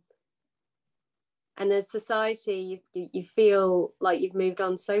 And as society, you feel like you've moved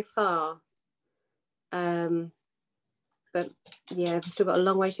on so far. But yeah, we've still got a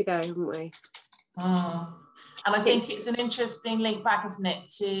long way to go, haven't we? And I think it's an interesting link back, isn't it,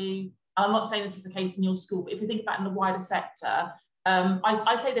 to, I'm not saying this is the case in your school, but if you think about in the wider sector,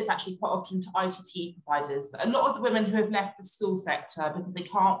 I say this actually quite often to ITT providers, that a lot of the women who have left the school sector because they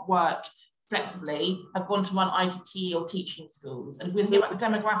can't work flexibly have gone to run ITT or teaching schools. And if we think about the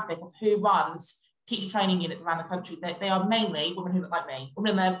demographic of who runs teacher training units around the country, they are mainly women who look like me,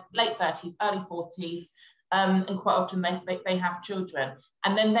 women in their late 30s, early 40s, and quite often they have children.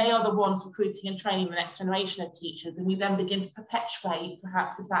 And then they are the ones recruiting and training the next generation of teachers. And we then begin to perpetuate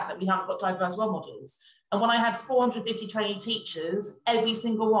perhaps the fact that we haven't got diverse role models. And when I had 450 trainee teachers, every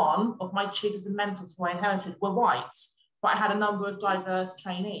single one of my tutors and mentors who I inherited were white, but I had a number of diverse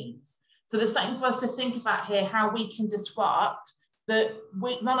trainees. So there's something for us to think about here, how we can disrupt that.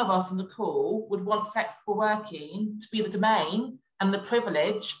 None of us on the call would want flexible working to be the domain and the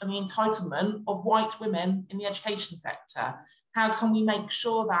privilege and the entitlement of white women in the education sector. How can we make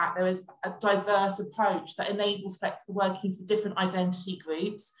sure that there is a diverse approach that enables flexible working for different identity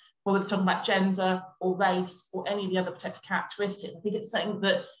groups, whether we're talking about gender or race or any of the other protected characteristics? I think it's something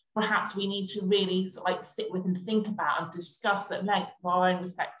that perhaps we need to really sort of like sit with and think about and discuss at length with our own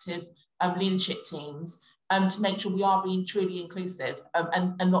respective leadership teams, to make sure we are being truly inclusive,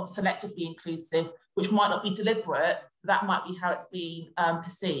 and not selectively inclusive, which might not be deliberate, but that might be how it's being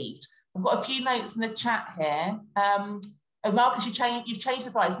perceived. I've got a few notes in the chat here. Marcus, you've changed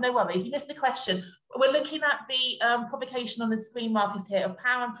the slides, no worries, you missed the question. We're looking at the provocation on the screen, Marcus, here, of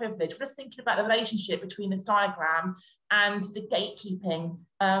power and privilege. We're just thinking about the relationship between this diagram and the gatekeeping,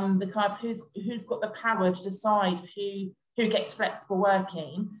 the kind of who's got the power to decide who gets flexible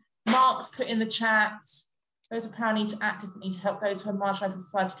working. Mark's put in the chat, those who power need to act differently to help those who are marginalised in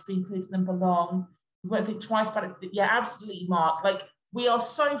society to be included and belong. We won't think twice about it. Yeah, absolutely, Mark. Like, we are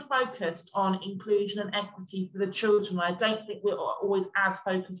so focused on inclusion and equity for the children. I don't think we're always as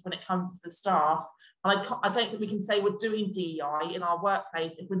focused when it comes to the staff. And I don't think we can say we're doing DEI in our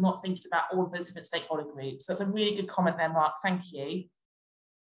workplace if we're not thinking about all of those different stakeholder groups. That's a really good comment there, Mark. Thank you.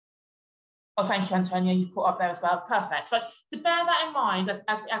 Oh, thank you, Antonia. You put up there as well. Perfect. So to bear that in mind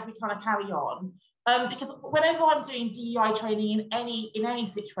as we kind of carry on, because whenever I'm doing DEI training in any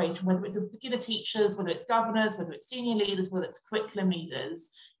situation, whether it's beginner teachers, whether it's governors, whether it's senior leaders, whether it's curriculum leaders,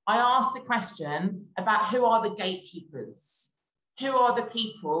 I ask the question about who are the gatekeepers? Who are the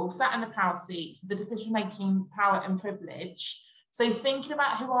people sat in the power seat, the decision-making power and privilege? So thinking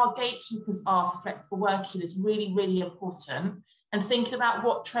about who our gatekeepers are for flexible working is really, really important. And thinking about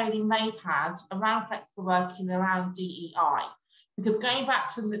what training they've had around flexible working, around DEI. Because going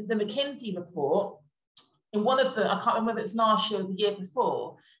back to the McKinsey report, in one of the, I can't remember if it's last year or the year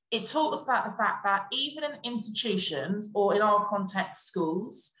before, it talks about the fact that even in institutions, or in our context,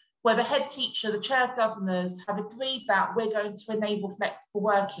 schools, where the head teacher, the chair of governors have agreed that we're going to enable flexible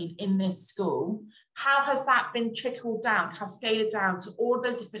working in this school, how has that been trickled down, cascaded down to all of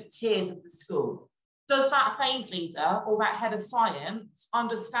those different tiers of the school? Does that phase leader or that head of science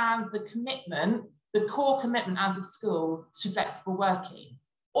understand the commitment, the core commitment as a school to flexible working?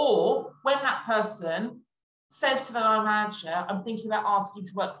 Or when that person says to their line manager, I'm thinking about asking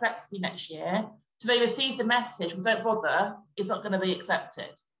to work flexibly next year, do they receive the message, well, don't bother, it's not going to be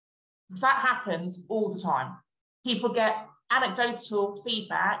accepted? Because that happens all the time. People get anecdotal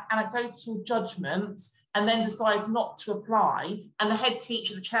feedback, anecdotal judgments, and then decide not to apply. And the head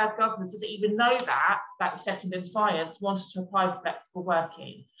teacher, the chair of governors, doesn't even know that the second in science wanted to apply for flexible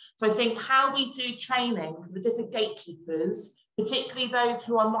working. So I think how we do training for the different gatekeepers, particularly those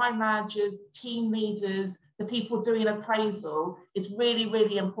who are line managers, team leaders, the people doing appraisal, is really,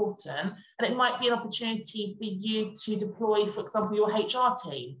 really important. And it might be an opportunity for you to deploy, for example, your HR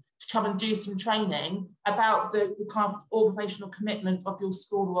team to come and do some training about the kind of organisational commitments of your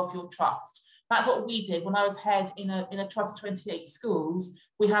school or of your trust. That's what we did when I was head in a trust of 28 schools.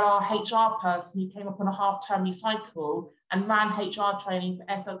 We had our HR person who came up on a half-termly cycle and ran HR training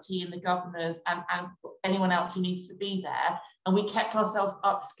for SLT and the governors and anyone else who needed to be there. And we kept ourselves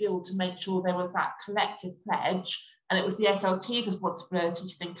upskilled to make sure there was that collective pledge. And it was the SLT's responsibility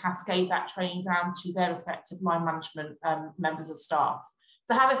to then cascade that training down to their respective line management members of staff.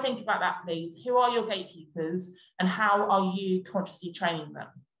 So have a think about that, please. Who are your gatekeepers and how are you consciously training them?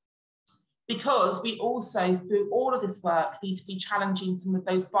 Because we also, through all of this work, need to be challenging some of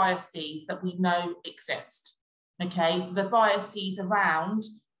those biases that we know exist. Okay, so the biases around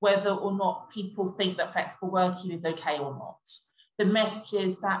whether or not people think that flexible working is okay or not. The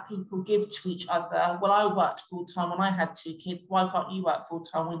messages that people give to each other. Well, I worked full-time when I had 2 kids. Why can't you work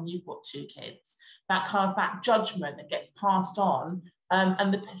full-time when you've got 2 kids? That kind of that judgment that gets passed on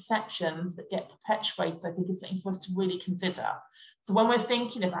and the perceptions that get perpetuated, I think is something for us to really consider. So when we're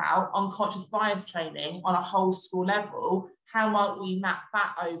thinking about unconscious bias training on a whole school level, how might we map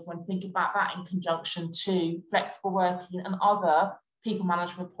that over and think about that in conjunction to flexible working and other people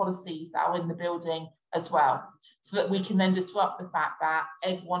management policies that are in the building as well, so that we can then disrupt the fact that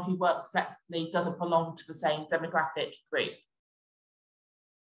everyone who works flexibly doesn't belong to the same demographic group.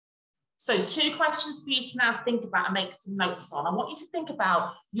 So 2 questions for you to now think about and make some notes on. I want you to think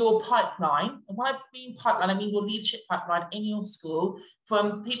about your pipeline. And when I mean pipeline, I mean your leadership pipeline in your school,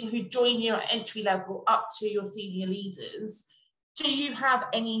 from people who join you at entry level up to your senior leaders. Do you have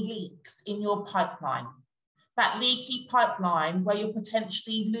any leaks in your pipeline? That leaky pipeline where you're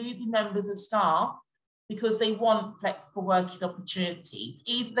potentially losing members of staff because they want flexible working opportunities.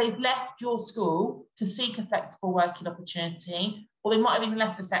 Either they've left your school to seek a flexible working opportunity, or they might have even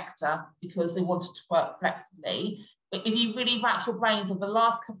left the sector because they wanted to work flexibly. But if you really rack your brains over the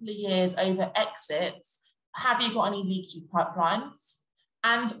last couple of years over exits, have you got any leaky pipelines?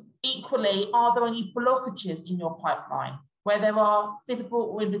 And equally, are there any blockages in your pipeline where there are visible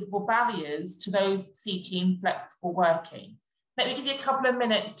or invisible barriers to those seeking flexible working? Let me give you a couple of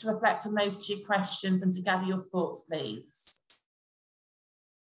minutes to reflect on those 2 questions and to gather your thoughts, please.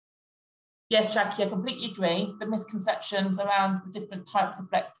 Yes, Jackie, I completely agree. The misconceptions around the different types of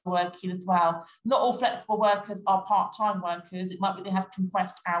flexible working as well. Not all flexible workers are part-time workers. It might be they have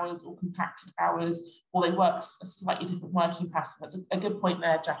compressed hours or compacted hours, or they work a slightly different working pattern. That's a good point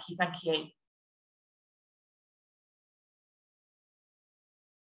there, Jackie. Thank you.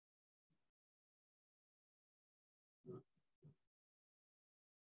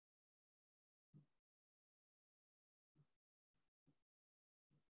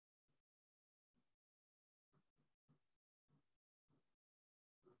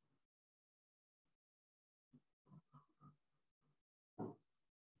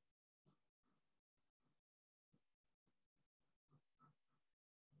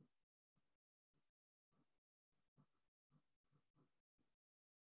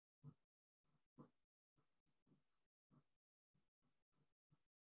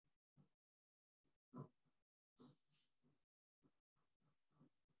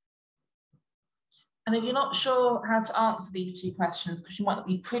 And if you're not sure how to answer these 2 questions, because you might not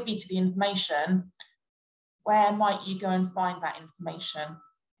be privy to the information, where might you go and find that information?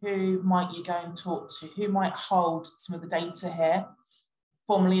 Who might you go and talk to? Who might hold some of the data here,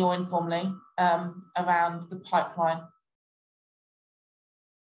 formally or informally, around the pipeline?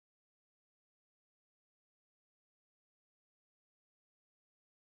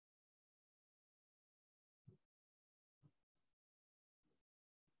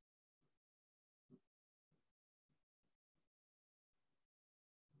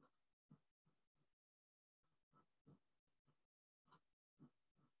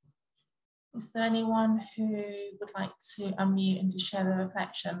 Is there anyone who would like to unmute and to share their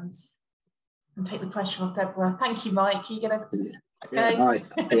reflections and take the pressure off Deborah? Thank you, Mike. Are you going to Yeah, hi.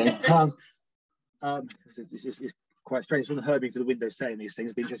 Yeah. It's quite strange. Someone heard me through the window saying these things.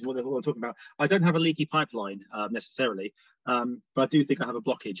 It'd be interesting what they're talking about. I don't have a leaky pipeline necessarily, but I do think I have a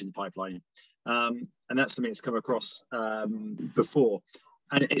blockage in the pipeline. And that's something that's come across before.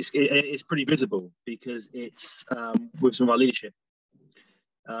 And it's pretty visible because it's with some of our leadership.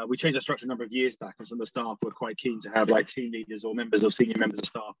 We changed our structure a number of years back, and some of the staff were quite keen to have like team leaders or members or senior members of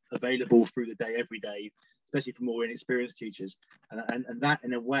staff available through the day, every day, especially for more inexperienced teachers. And that,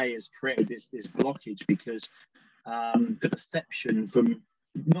 in a way, has created this blockage because the perception from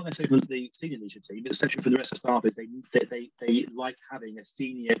not necessarily from the senior leadership team, but the perception from the rest of the staff is they like having a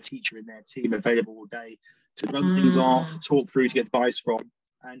senior teacher in their team available all day to run things off, to talk through, to get advice from.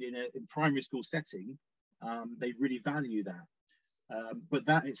 And in primary school setting, they really value that. But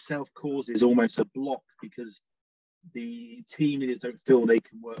that itself causes almost a block because the team leaders don't feel they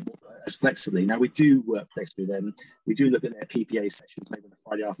can work as flexibly. Now, we do work flexibly with them. We do look at their PPA sessions, maybe on a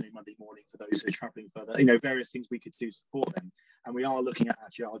Friday afternoon, Monday morning for those who are travelling further, various things we could do to support them. And we are looking at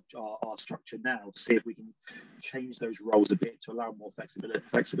actually our structure now to see if we can change those roles a bit to allow more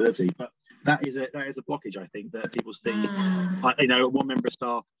flexibility. But that is a blockage, I think, that people see. One member of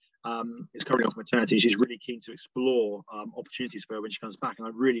staff is currently off maternity. She's really keen to explore opportunities for her when she comes back, and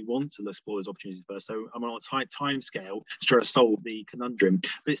I really want to explore those opportunities for her. So I'm on a tight time scale to try to solve the conundrum,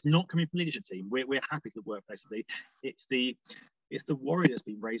 but it's not coming from the leadership team. We're happy to work flexibly. It's the worry that's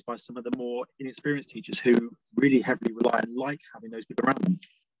been raised by some of the more inexperienced teachers who really heavily rely and like having those people around them.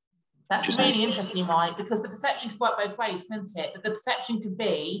 That's really interesting, Mike, because the perception could work both ways, couldn't it? That the perception could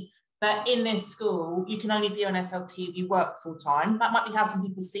be that in this school, you can only be on SLT if you work full time. That might be how some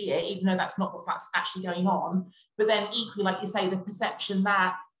people see it, even though that's not what's actually going on. But then equally, like you say, the perception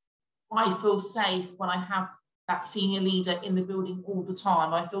that I feel safe when I have that senior leader in the building all the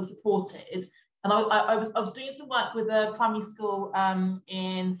time, I feel supported. And I was doing some work with a primary school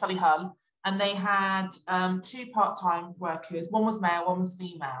in Solihull, and they had 2 part-time workers. One was male, one was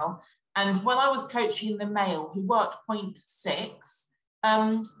female. And when I was coaching the male who worked 0.6,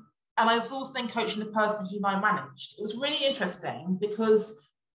 and I was also then coaching the person whom I managed. It was really interesting because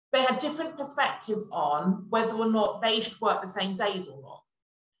they had different perspectives on whether or not they should work the same days or not.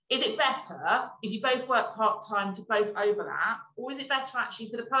 Is it better if you both work part-time to both overlap, or is it better actually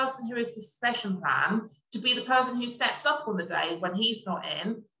for the person who is the session plan to be the person who steps up on the day when he's not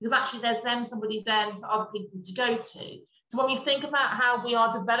in, because actually there's then somebody then for other people to go to. So when we think about how we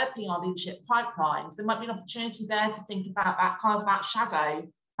are developing our leadership pipelines, there might be an opportunity there to think about that kind of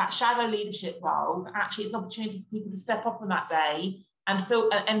that shadow leadership role, that actually it's an opportunity for people to step up on that day and feel.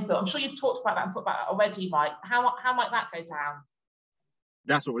 I'm sure you've talked about that and thought about that already, Mike. How might that go down?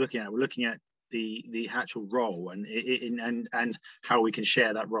 That's what we're looking at. We're looking at the actual role and how we can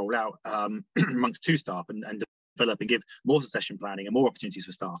share that role out amongst two staff and develop and give more succession planning and more opportunities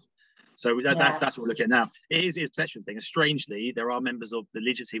for staff. So that's what we're looking at now. It is a perception thing. And strangely, there are members of the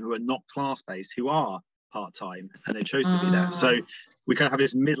leadership team who are not class-based who are part-time, and they've chosen to be there. So we kind of have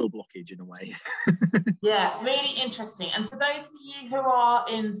this middle blockage in a way. Yeah, really interesting. And for those of you who are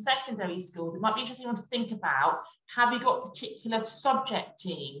in secondary schools, it might be interesting to think about, have you got particular subject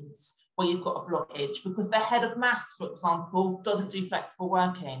teams where you've got a blockage? Because the head of maths, for example, doesn't do flexible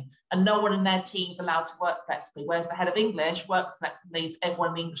working, and no one in their team's allowed to work flexibly, whereas the head of English works flexibly, so everyone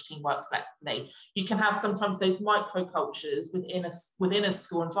in the English team works flexibly. You can have sometimes those microcultures within a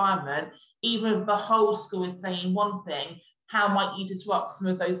school environment. Even if the whole school is saying one thing, how might you disrupt some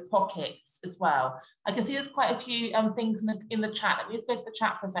of those pockets as well? I can see there's quite a few things in the chat. Let me just go to the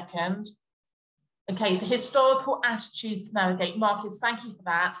chat for a second. Okay, so historical attitudes to navigate. Marcus, thank you for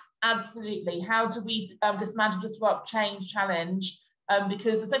that. Absolutely. How do we dismantle, disrupt, change, challenge?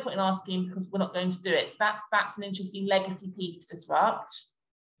 Because there's no point in asking because we're not going to do it. So that's an interesting legacy piece to disrupt.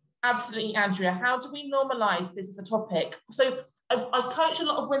 Absolutely, Andrea. How do we normalise this as a topic? So I coach a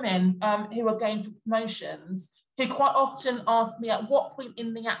lot of women who are going for promotions, who quite often ask me at what point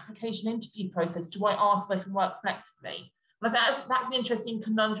in the application interview process do I ask if I can work flexibly? And I think that's an interesting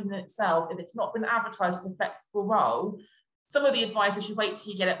conundrum in itself. If it's not been advertised as a flexible role, some of the advice is you wait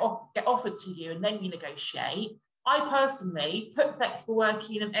till you get offered to you and then you negotiate. I personally put flexible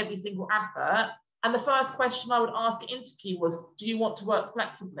working in every single advert, and the first question I would ask at interview was, do you want to work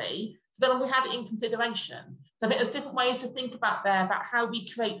flexibly? So then we had it in consideration. So I think there's different ways to think about there, about how we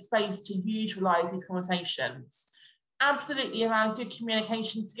create space to usualize these conversations. Absolutely around good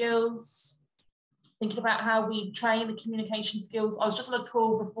communication skills, thinking about how we train the communication skills. I was just on a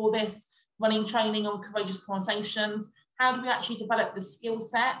call before this, running training on courageous conversations. How do we actually develop the skill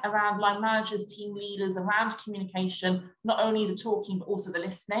set around line managers, team leaders, around communication, not only the talking, but also the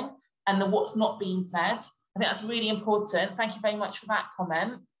listening and the what's not being said? I think that's really important. Thank you very much for that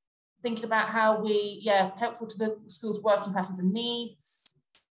comment. Thinking about how we, helpful to the school's working patterns and needs.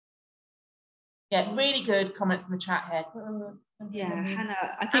 Yeah, really good comments in the chat here. Yeah,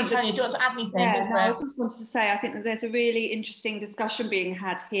 Hannah, I think Antonia, do you want to add anything? Yeah, no, I just wanted to say I think that there's a really interesting discussion being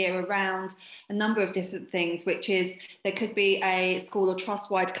had here around a number of different things, which is there could be a school or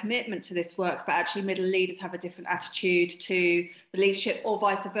trust-wide commitment to this work, but actually middle leaders have a different attitude to the leadership, or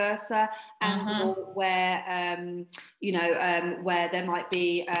vice versa, and where where there might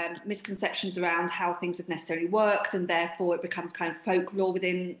be misconceptions around how things have necessarily worked, and therefore it becomes kind of folklore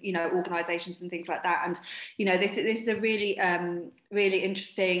within organisations and things like that. And this is a really really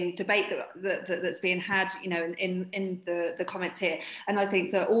interesting debate that's being had in the comments here, and I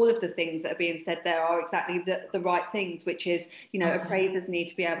think that all of the things that are being said there are exactly the right things, which is appraisers need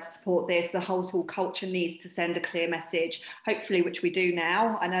to be able to support this, the whole school culture needs to send a clear message, hopefully, which we do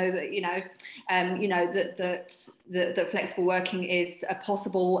now. I know that that flexible working is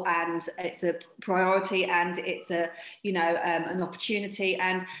possible, and it's a priority, and it's a an opportunity.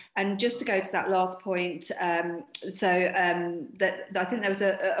 And just to go to that last point, that I think there was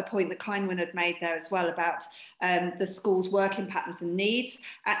a point that Kynwyn had made there as well about the school's working patterns and needs,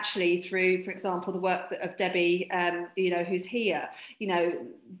 actually through, for example, the work of Debbie, who's here,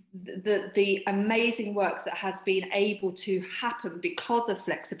 the amazing work that has been able to happen because of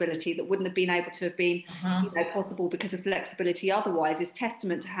flexibility that wouldn't have been able to have been possible because of flexibility otherwise, is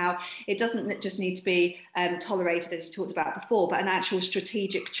testament to how it doesn't just need to be tolerated, as you talked about before, but an actual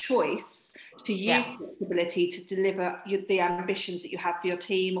strategic choice to use flexibility to deliver the ambitions that you have for your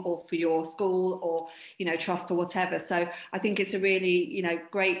team or for your school or trust or whatever. So I think it's a really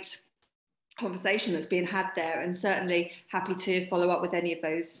great conversation that's being had there, and certainly happy to follow up with any of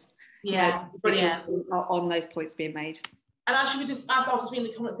those brilliant on those points being made. And actually, as I was between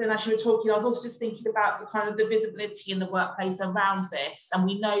the comments and as you were talking, I was also just thinking about the kind of the visibility in the workplace around this. And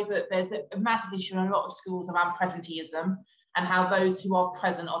we know that there's a massive issue in a lot of schools around presenteeism. and how those who are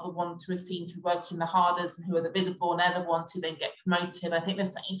present are the ones who are seen to be working the hardest and who are the visible, and they're the ones who then get promoted. I think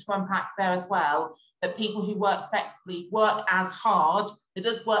there's something to unpack there as well, that people who work flexibly work as hard, it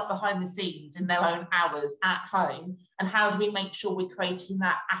does work behind the scenes in their own hours at home. And how do we make sure we're creating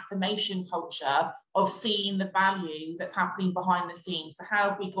that affirmation culture of seeing the value that's happening behind the scenes? So how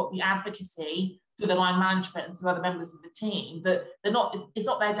have we got the advocacy through the line management and through other members of the team that it's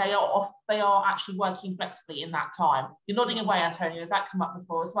not their day off, they are actually working flexibly in that time? You're nodding away, Antonio, has that come up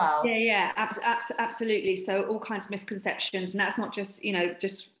before as well? Yeah, absolutely. So all kinds of misconceptions, and that's not just, you know,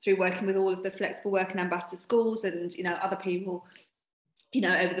 just through working with all of the flexible working ambassador schools and, you know, other people, you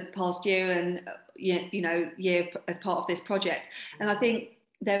know, over the past year and year as part of this project. And I think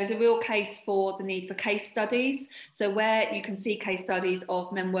there is a real case for the need for case studies. So where you can see case studies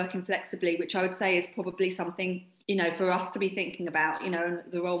of men working flexibly, which I would say is probably something, you know, for us to be thinking about, you know,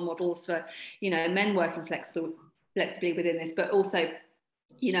 and the role models for, you know, men working flexibly within this, but also,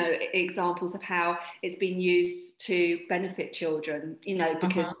 you know, examples of how it's been used to benefit children, you know,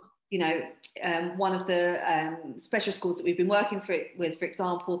 because, you know, one of the special schools that we've been working with, for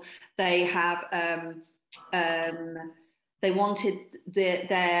example, they have, they wanted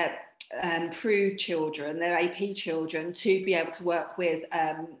their PRU children, their AP children, to be able to work with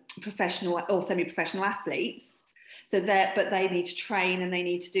professional or semi-professional athletes. But they need to train and they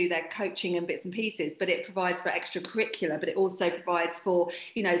need to do their coaching and bits and pieces, but it provides for extracurricular, but it also provides for,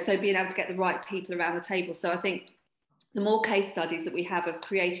 you know, so being able to get the right people around the table. So I think the more case studies that we have of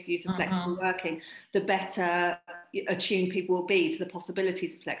creative use of flexible working, the better attuned people will be to the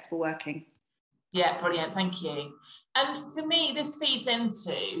possibilities of flexible working. Yeah, brilliant, thank you. And for me, this feeds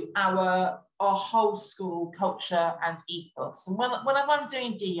into our whole school culture and ethos. And whenever I'm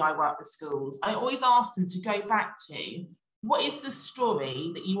doing DEI work with schools, I always ask them to go back to, what is the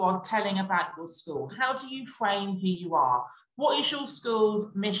story that you are telling about your school? How do you frame who you are? What is your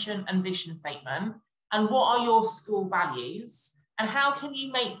school's mission and vision statement? And what are your school values? And how can you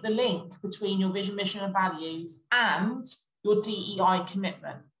make the link between your vision, mission and values and your DEI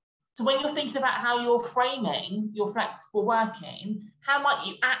commitment? So when you're thinking about how you're framing your flexible working, how might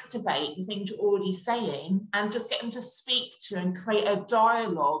you activate the things you're already saying and just get them to speak to and create a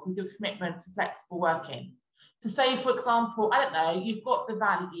dialogue with your commitment for flexible working? To say, for example, I don't know, you've got the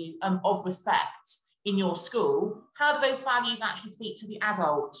value of respect in your school. How do those values actually speak to the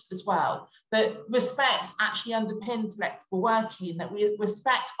adults as well? That respect actually underpins flexible working, that we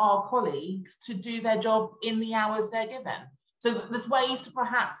respect our colleagues to do their job in the hours they're given. So there's ways to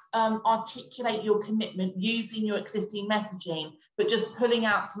perhaps articulate your commitment using your existing messaging, but just pulling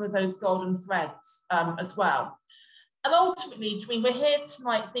out some of those golden threads as well. And ultimately, we're here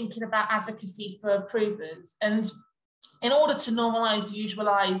tonight thinking about advocacy for approvers. And in order to normalise,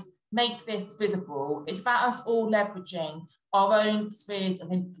 usualise, make this visible, it's about us all leveraging our own spheres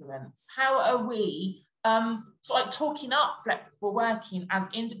of influence. How are we talking up flexible working as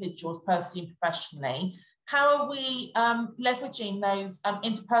individuals, personally and professionally? How are we leveraging those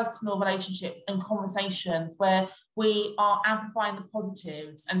interpersonal relationships and conversations where we are amplifying the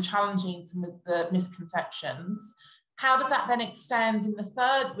positives and challenging some of the misconceptions? How does that then extend in the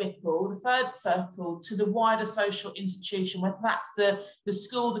third ripple, the third circle, to the wider social institution, whether that's the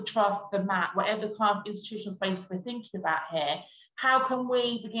school, the trust, the MAT, whatever kind of institutional space we're thinking about here? How can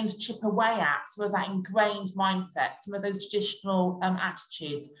we begin to chip away at some of that ingrained mindset, some of those traditional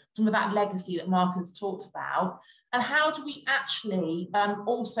attitudes, some of that legacy that Mark has talked about? And how do we actually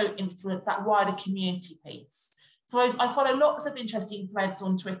also influence that wider community piece? So I follow lots of interesting threads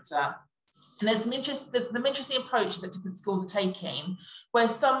on Twitter. And there's some interesting approaches that different schools are taking, where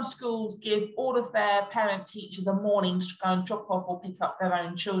some schools give all of their parent teachers a morning to go and drop off or pick up their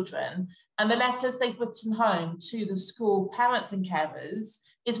own children. And the letters they've written home to the school parents and carers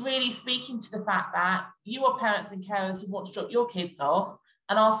is really speaking to the fact that you are parents and carers who want to drop your kids off,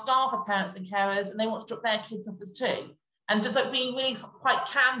 and our staff are parents and carers and they want to drop their kids off as too. And just like being really quite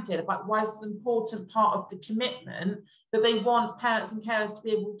candid about why it's an important part of the commitment that they want parents and carers to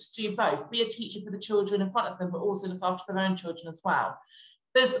be able to do both, be a teacher for the children in front of them, but also look after their own children as well.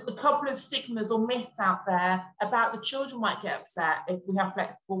 There's a couple of stigmas or myths out there about the children might get upset if we have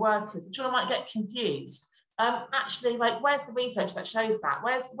flexible workers. The children might get confused. Actually, like, where's the research that shows that?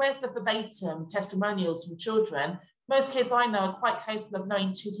 Where's the verbatim testimonials from children? Most kids I know are quite capable of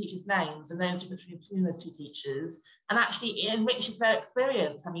knowing two teachers' names and knowing the difference between those two teachers. And actually it enriches their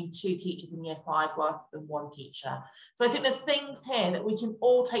experience having two teachers in year 5 rather than one teacher. So I think there's things here that we can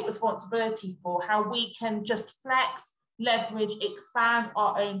all take responsibility for, how we can just flex, leverage, expand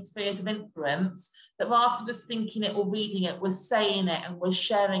our own spheres of influence, that rather than just thinking it or reading it, we're saying it and we're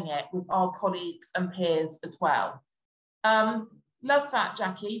sharing it with our colleagues and peers as well. Love that,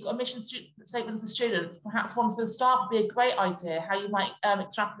 Jackie. You've got a mission statement for students, perhaps one for the staff would be a great idea. How you might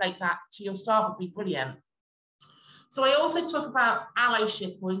extrapolate that to your staff would be brilliant. So I also talk about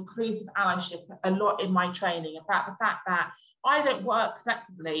allyship or inclusive allyship a lot in my training, about the fact that I don't work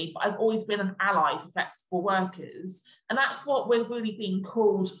flexibly, but I've always been an ally for flexible workers. And that's what we're really being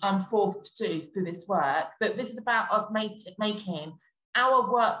called forth to do through this work, that this is about us making our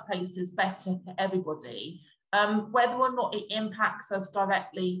workplaces better for everybody, whether or not it impacts us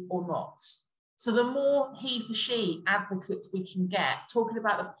directly or not. So the more he for she advocates we can get talking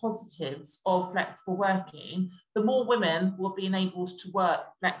about the positives of flexible working, the more women will be enabled to work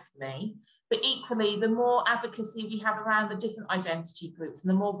flexibly. But equally, the more advocacy we have around the different identity groups and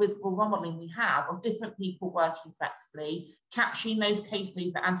the more visible role modelling we have of different people working flexibly, capturing those case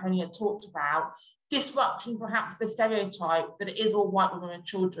studies that Antonia talked about, disrupting perhaps the stereotype that it is all white women and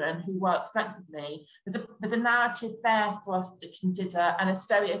children who work flexibly. There's a narrative there for us to consider and a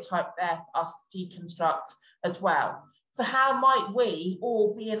stereotype there for us to deconstruct as well. So how might we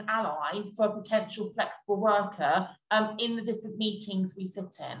all be an ally for a potential flexible worker in the different meetings we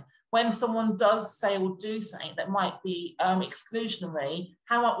sit in? When someone does say or do something that might be exclusionary,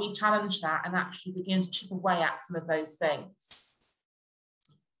 how might we challenge that and actually begin to chip away at some of those things?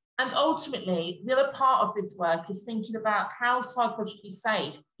 And ultimately, the other part of this work is thinking about how psychologically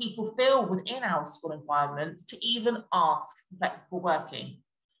safe people feel within our school environments to even ask for flexible working.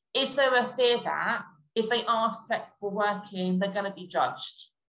 Is there a fear that if they ask for flexible working, they're going to be judged?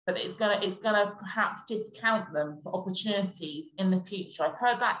 That it's going to perhaps discount them for opportunities in the future? I've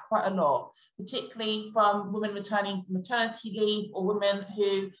heard that quite a lot, particularly from women returning from maternity leave or women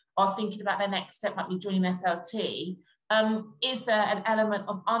who are thinking about their next step, might be joining SLT. Is there an element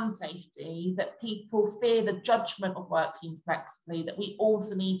of unsafety that people fear the judgment of working flexibly that we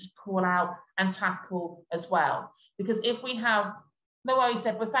also need to call out and tackle as well? Because if we have, no worries,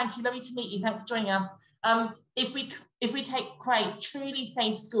 Deborah, thank you, lovely to meet you, thanks for joining us. If we create truly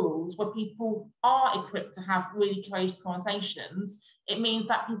safe schools where people are equipped to have really courageous conversations, it means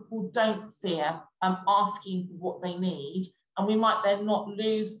that people don't fear asking for what they need, and we might then not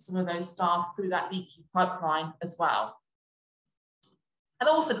lose some of those staff through that leaky pipeline as well. And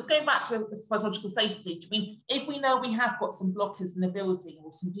also, just going back to psychological safety, I mean, if we know we have got some blockers in the building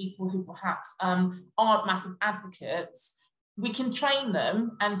or some people who perhaps aren't massive advocates, we can train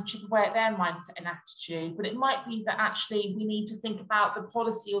them and chip away at their mindset and attitude, but it might be that actually we need to think about the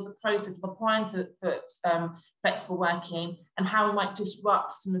policy or the process of applying for flexible working and how we might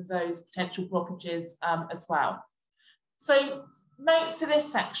disrupt some of those potential blockages as well. So notes for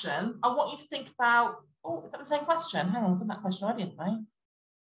this section, I want you to think about, oh, is that the same question? Hang on, I've done that question already, haven't I?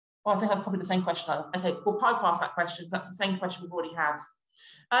 Oh, I think I've copied the same question. Okay, we'll bypass that question. That's the same question we've already had.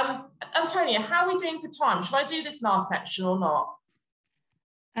 Antonia, how are we doing for time? Should I do this last section or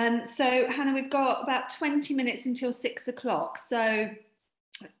not? So Hannah, we've got about 20 minutes until 6 o'clock. So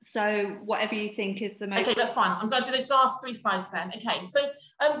whatever you think is the most. Okay, that's fine. I'm going to do this last 3 slides then. Okay, so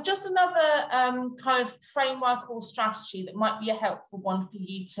just another kind of framework or strategy that might be a helpful one for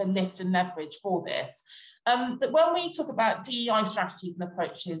you to lift and leverage for this. That when we talk about DEI strategies and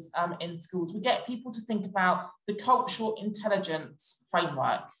approaches in schools, we get people to think about the cultural intelligence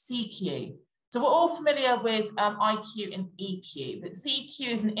framework, CQ. So we're all familiar with IQ and EQ, but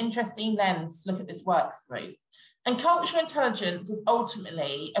CQ is an interesting lens to look at this work through. And cultural intelligence is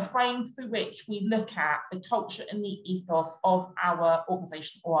ultimately a frame through which we look at the culture and the ethos of our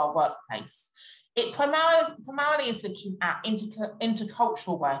organisation or our workplace. It primarily is looking at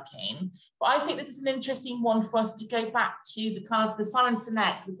intercultural working, but I think this is an interesting one for us to go back to the kind of the Simon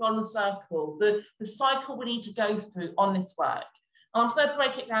Sinek, the golden circle, the cycle we need to go through on this work. And I'm just going to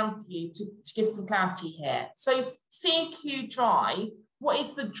break it down for you to give some clarity here. So CQ drive, what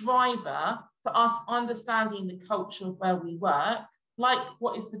is the driver for us understanding the culture of where we work? Like,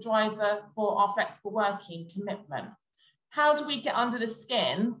 what is the driver for our flexible working commitment? How do we get under the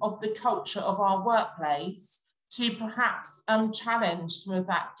skin of the culture of our workplace to perhaps challenge some of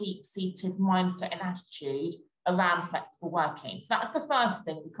that deep-seated mindset and attitude around flexible working? So that's the first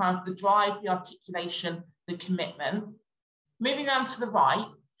thing, kind of the drive, the articulation, the commitment. Moving on to the right,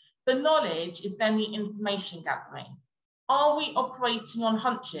 the knowledge is then the information gathering. Are we operating on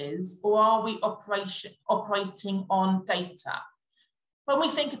hunches or are we operating on data? When we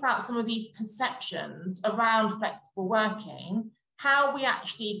think about some of these perceptions around flexible working, how are we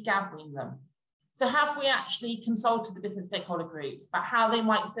actually gathering them? So have we actually consulted the different stakeholder groups about how they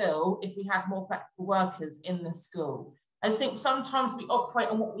might feel if we had more flexible workers in the school? I just think sometimes we operate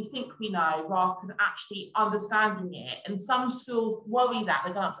on what we think we know rather than actually understanding it. And some schools worry that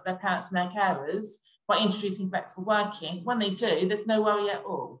they're going to upset their parents and their carers by introducing flexible working. When they do, there's no worry at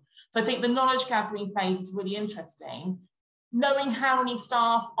all. So I think the knowledge gathering phase is really interesting. Knowing how many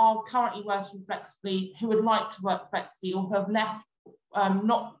staff are currently working flexibly, who would like to work flexibly or who have left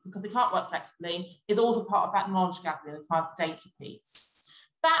not because they can't work flexibly, is also part of that knowledge gathering, the kind of data piece.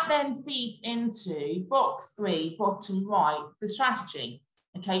 That then feeds into box 3, bottom right, the strategy.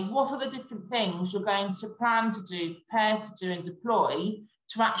 Okay, what are the different things you're going to plan to do, prepare to do and deploy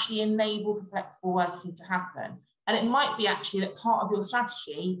to actually enable the flexible working to happen? And it might be actually that part of your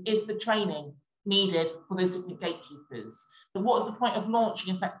strategy is the training needed for those different gatekeepers. But what's the point of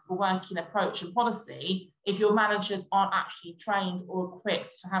launching a flexible working approach and policy if your managers aren't actually trained or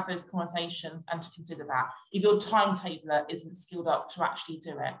equipped to have those conversations and to consider that, if your timetabler isn't skilled up to actually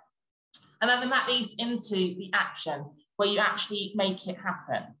do it? And then that leads into the action, where you actually make it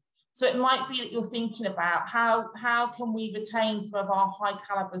happen. So it might be that you're thinking about how can we retain some of our high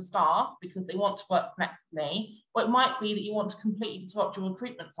caliber staff because they want to work flexibly, or it might be that you want to completely disrupt your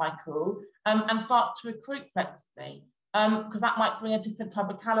recruitment cycle and start to recruit flexibly, because that might bring a different type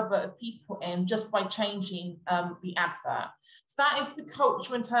of caliber of people in just by changing the advert. So that is the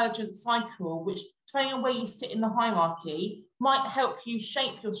cultural intelligence cycle, which depending on where you sit in the hierarchy might help you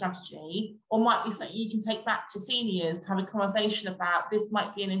shape your strategy, or might be something you can take back to seniors to have a conversation about. This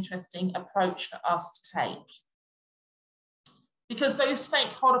might be an interesting approach for us to take. Because those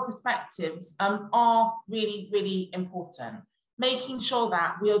stakeholder perspectives are really, really important. Making sure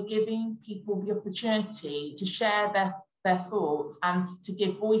that we are giving people the opportunity to share their thoughts and to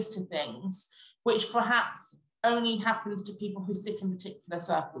give voice to things, which perhaps only happens to people who sit in particular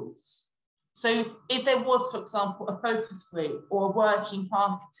circles. So if there was, for example, a focus group or a working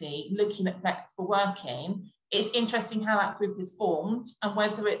party looking at flexible working, it's interesting how that group is formed and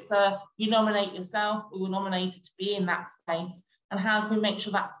whether it's you nominate yourself or you're nominated to be in that space, and how can we make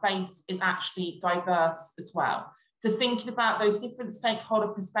sure that space is actually diverse as well. So thinking about those different stakeholder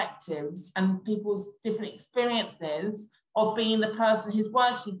perspectives and people's different experiences of being the person who's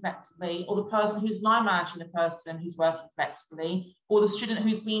working flexibly, or the person who's line managing the person who's working flexibly, or the student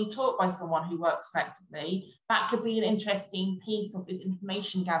who's being taught by someone who works flexibly, that could be an interesting piece of this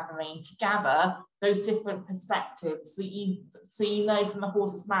information gathering to gather those different perspectives so you know from the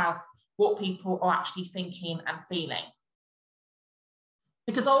horse's mouth what people are actually thinking and feeling.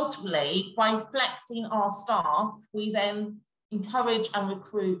 Because ultimately, by flexing our staff, we then encourage and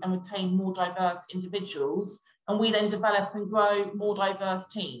recruit and retain more diverse individuals, and we then develop and grow more diverse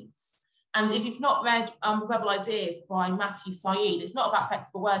teams. And if you've not read Rebel Ideas by Matthew Saeed, it's not about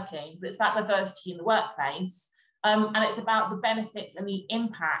flexible working, but it's about diversity in the workplace. And it's about the benefits and the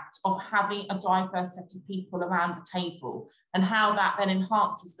impact of having a diverse set of people around the table, and how that then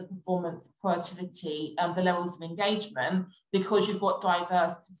enhances the performance, productivity, the levels of engagement, because you've got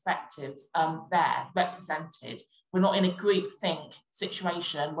diverse perspectives there represented. We're not in a groupthink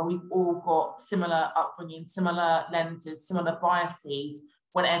situation where we've all got similar upbringing, similar lenses, similar biases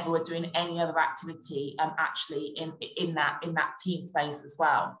whenever we're doing any other activity actually in that team space as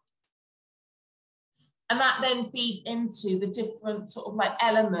well. And that then feeds into the different sort of like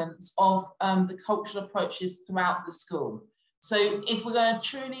elements of the cultural approaches throughout the school. So if we're going to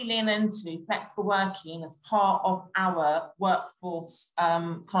truly lean into flexible working as part of our workforce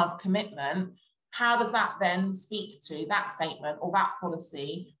kind of commitment, how does that then speak to that statement or that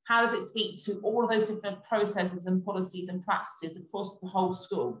policy? How does it speak to all of those different processes and policies and practices across the whole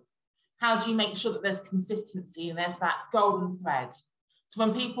school? How do you make sure that there's consistency and there's that golden thread? So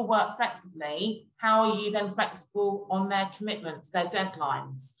when people work flexibly, how are you then flexible on their commitments, their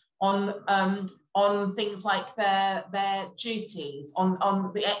deadlines, on things like their duties,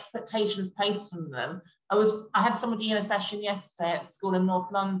 on the expectations placed on them? I had somebody in a session yesterday at school in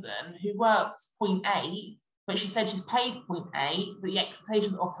North London who worked 0.8, but she said she's paid 0.8, but the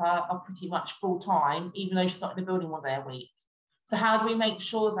expectations of her are pretty much full time, even though she's not in the building 1 day a week. So how do we make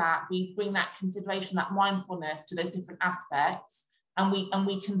sure that we bring that consideration, that mindfulness to those different aspects, and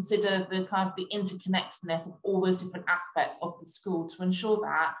we consider the kind of the interconnectedness of all those different aspects of the school to ensure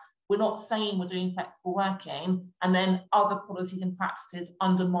that we're not saying we're doing flexible working and then other policies and practices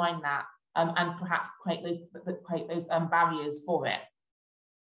undermine that and perhaps create those barriers for it.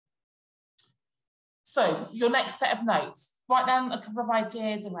 So your next set of notes, write down a couple of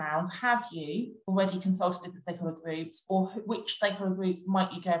ideas around, have you already consulted different stakeholder groups, or which stakeholder groups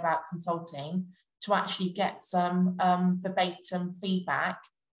might you go about consulting to actually get some verbatim feedback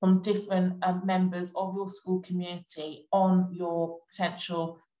from different members of your school community on your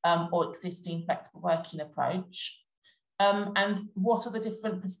potential or existing flexible working approach. And what are the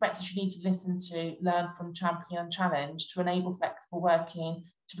different perspectives you need to listen to, learn from, champion and challenge to enable flexible working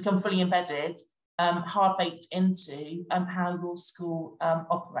to become fully embedded hard baked into how your school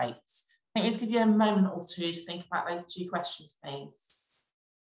operates. I think let's give you a moment or two to think about those two questions, please.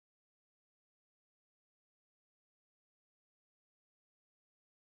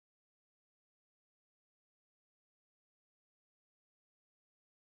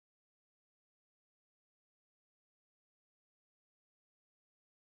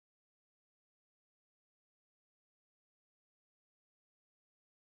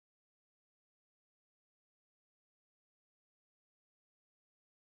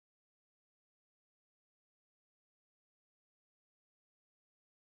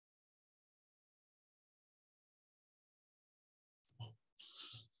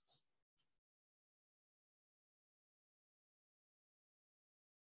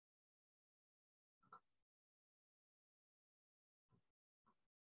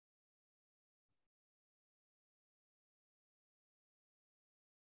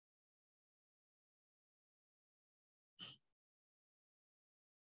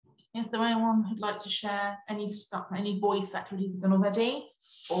 Is there anyone who'd like to share any stuff, any voice activities they've done already,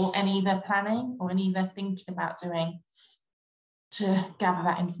 or any they're planning, or any they're thinking about doing to gather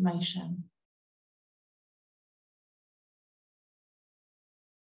that information?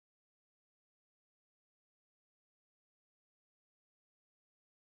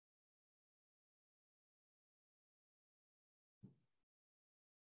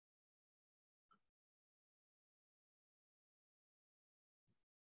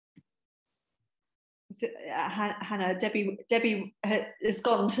 Hannah, Debbie has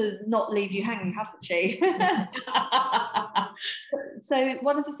gone to not leave you hanging, hasn't she? So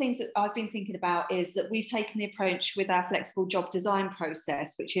one of the things that I've been thinking about is that we've taken the approach with our flexible job design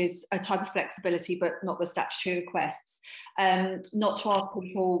process, which is a type of flexibility, but not the statutory requests, not to ask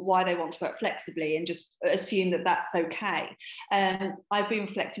people why they want to work flexibly and just assume that that's okay. I've been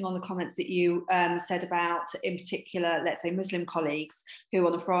reflecting on the comments that you said about, in particular, let's say Muslim colleagues who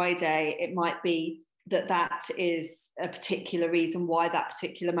on a Friday, it might be that is a particular reason why that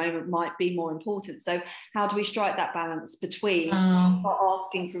particular moment might be more important. So how do we strike that balance between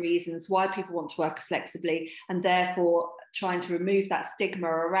asking for reasons why people want to work flexibly and therefore trying to remove that stigma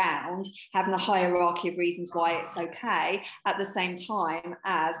around having a hierarchy of reasons why it's okay, at the same time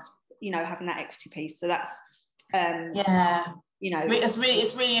as, you know, having that equity piece. So that's you know,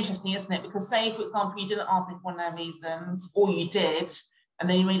 it's really interesting, isn't it? Because say, for example, you didn't ask everyone their reasons, or you did, and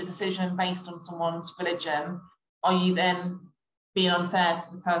then you made a decision based on someone's religion, are you then being unfair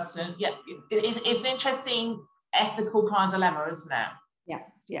to the person? Yeah, it's an interesting ethical kind of dilemma, isn't it?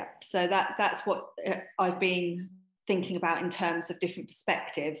 Yeah. So that's what I've been thinking about in terms of different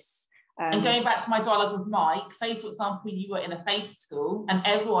perspectives. And going back to my dialogue with Mike, say, for example, you were in a faith school and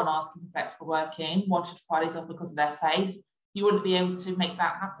everyone asking for flexible working wanted Fridays off because of their faith, you wouldn't be able to make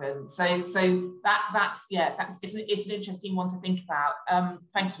that happen. So it's an interesting one to think about.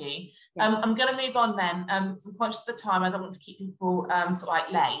 Thank you. Yeah. I'm going to move on then. I'm conscious of the time. I don't want to keep people sort of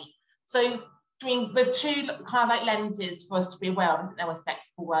like late. So there's two kind of like lenses for us to be aware of, isn't there, with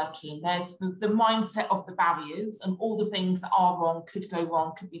flexible working? There's the mindset of the barriers and all the things that are wrong, could go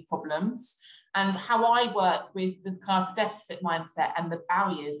wrong, could be problems. And how I work with the kind of deficit mindset and the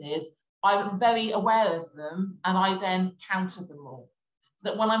barriers is I'm very aware of them and I then counter them all. So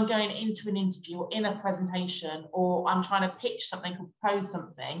that when I'm going into an interview or in a presentation or I'm trying to pitch something or propose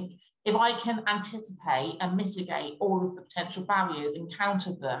something, if I can anticipate and mitigate all of the potential barriers and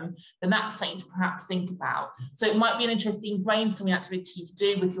counter them, then that's something to perhaps think about. So it might be an interesting brainstorming activity to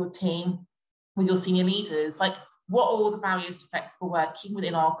do with your team, with your senior leaders, like what are all the barriers to flexible working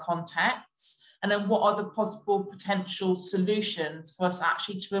within our contexts? And then what are the possible potential solutions for us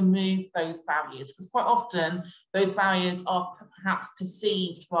actually to remove those barriers? Because quite often those barriers are perhaps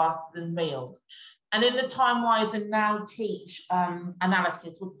perceived rather than real. And in the Time Wise and Now Teach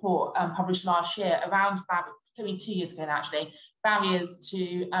analysis report published last year around, probably 2 years ago actually, barriers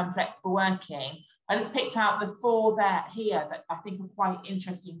to flexible working, I just picked out the 4 there here that I think are quite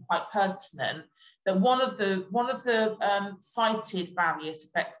interesting, quite pertinent. That one of the cited barriers to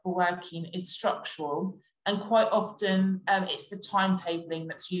flexible working is structural, and quite often it's the timetabling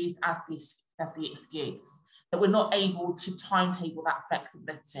that's used as the excuse, that we're not able to timetable that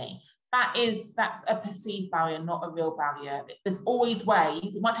flexibility. That's a perceived barrier, not a real barrier. There's always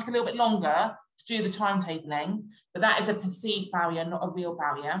ways. It might take a little bit longer to do the timetabling, but that is a perceived barrier, not a real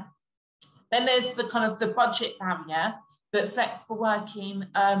barrier. Then there's the kind of the budget barrier, that flexible working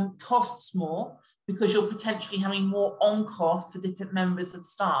costs more, because you're potentially having more on costs for different members of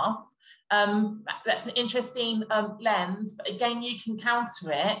staff. That's an interesting lens, but again, you can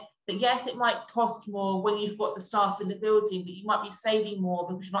counter it that yes, it might cost more when you've got the staff in the building, but you might be saving more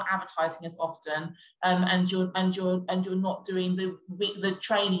because you're not advertising as often, and you're not doing the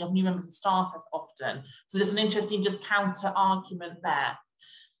training of new members of staff as often. So there's an interesting just counter argument there.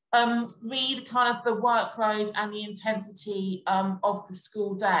 Read kind of the workload and the intensity of the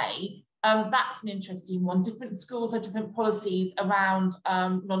school day. That's an interesting one. Different schools have different policies around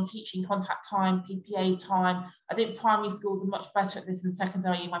non-teaching contact time, PPA time. I think primary schools are much better at this than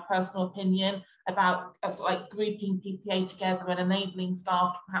secondary, in my personal opinion, about sort of like grouping PPA together and enabling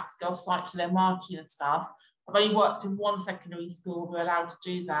staff to perhaps go off-site to their marking and stuff. I've only worked in one secondary school who are allowed to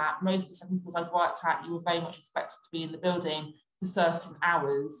do that. Most of the secondary schools I've worked at, you were very much expected to be in the building for certain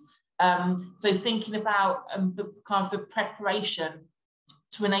hours. So thinking about the kind of the preparation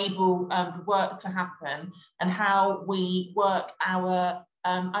to enable the work to happen, and how we work our,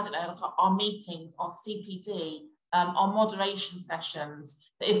 I don't know, like our meetings, our CPD, our moderation sessions,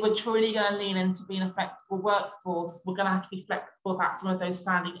 that if we're truly going to lean into being a flexible workforce, we're going to have to be flexible about some of those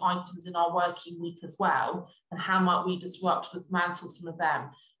standing items in our working week as well, and how might we disrupt, dismantle some of them.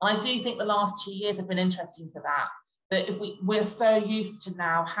 And I do think the last 2 years have been interesting for that, that if we're so used to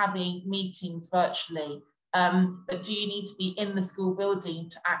now having meetings virtually, but do you need to be in the school building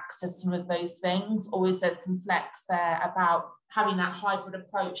to access some of those things, or is there some flex there about having that hybrid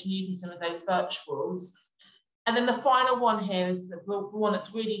approach and using some of those virtuals? And then the final one here is the one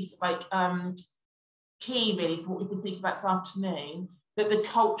that's really like key really for what we've been thinking about this afternoon, that the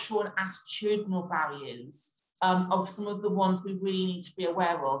cultural and attitudinal barriers of some of the ones we really need to be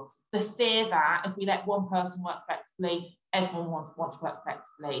aware of. The fear that if we let one person work flexibly, everyone want to work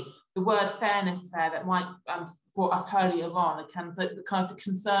flexibly. The word fairness there that Mike brought up earlier on, the kind of the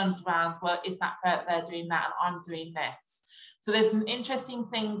concerns around, well, is that fair that they're doing that and I'm doing this? So there's some interesting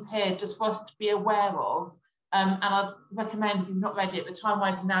things here just for us to be aware of. And I'd recommend, if you've not read it, the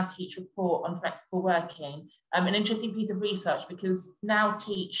Time-Wise and Now Teach report on flexible working. An interesting piece of research, because Now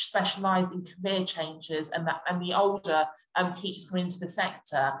Teach specialise in career changes and the older teachers coming into the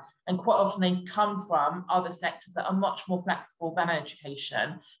sector, and quite often they've come from other sectors that are much more flexible than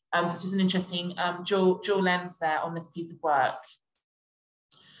education. So just an interesting dual lens there on this piece of work.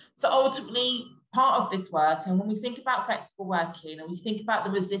 So ultimately, part of this work, and when we think about flexible working and we think about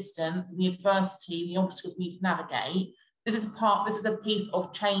the resistance and the adversity and the obstacles we need to navigate, this is a piece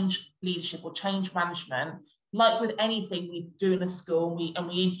of change leadership or change management. Like with anything we do in a school, and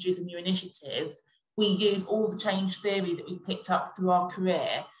we introduce a new initiative, we use all the change theory that we've picked up through our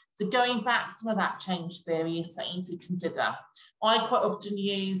career. So going back to some of that change theory is something to consider. I quite often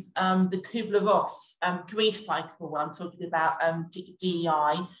use the Kubler-Ross grief cycle when I'm talking about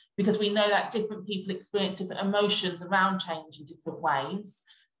DEI, because we know that different people experience different emotions around change in different ways.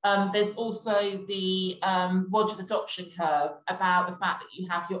 There's also the Rogers adoption curve, about the fact that you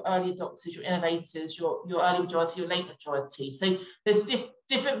have your early adopters, your innovators, your early majority, your late majority. So there's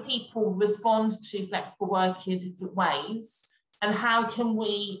different people respond to flexible working in different ways. And how can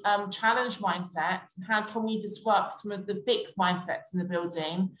we challenge mindsets, and how can we disrupt some of the fixed mindsets in the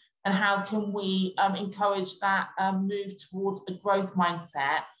building, and how can we encourage that move towards a growth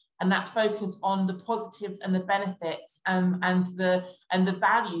mindset, and that focus on the positives and the benefits and the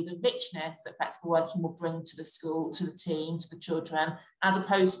value, the richness that flexible working will bring to the school, to the team, to the children, as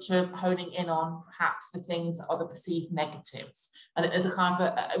opposed to honing in on perhaps the things that are the perceived negatives. And there's a kind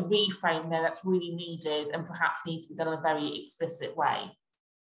of a reframe there that's really needed and perhaps needs to be done in a very explicit way.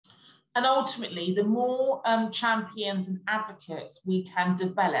 And ultimately, the more champions and advocates we can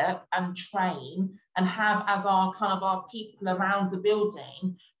develop and train and have as our people around the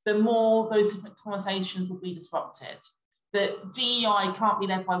building, the more those different conversations will be disrupted. That DEI can't be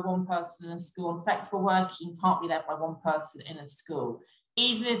led by one person in a school, and flexible working can't be led by one person in a school.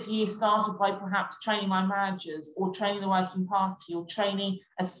 Even if you started by perhaps training line managers, or training the working party, or training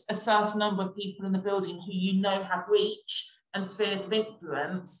a certain number of people in the building who you know have reach and spheres of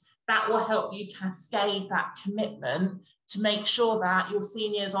influence, that will help you cascade that commitment to make sure that your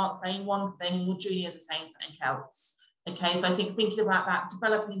seniors aren't saying one thing and your juniors are saying something else. Okay, so I think thinking about that,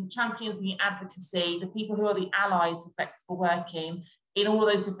 developing the champions and the advocacy, the people who are the allies of flexible working in all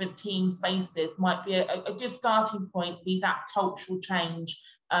those different team spaces might be a good starting point, be that cultural change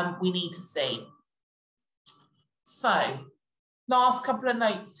we need to see. So, last couple of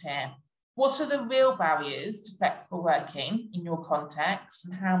notes here. What are the real barriers to flexible working in your context,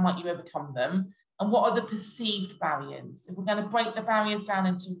 and how might you overcome them? And what are the perceived barriers? If we're going to break the barriers down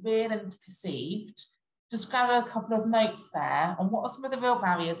into real and perceived, just grab a couple of notes there on what are some of the real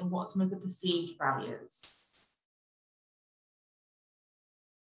barriers and what are some of the perceived barriers.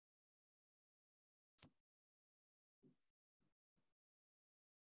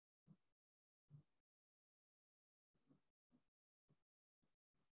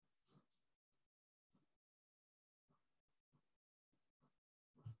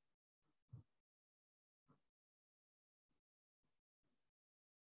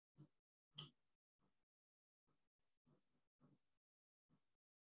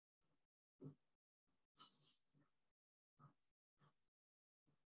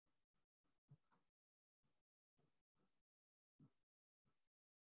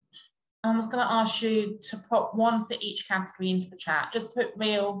 I'm just going to ask you to put one for each category into the chat. Just put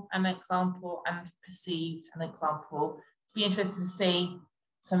real, an example, and perceived, an example. Be interested to see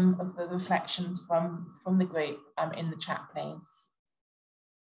some of the reflections from the group in the chat, please.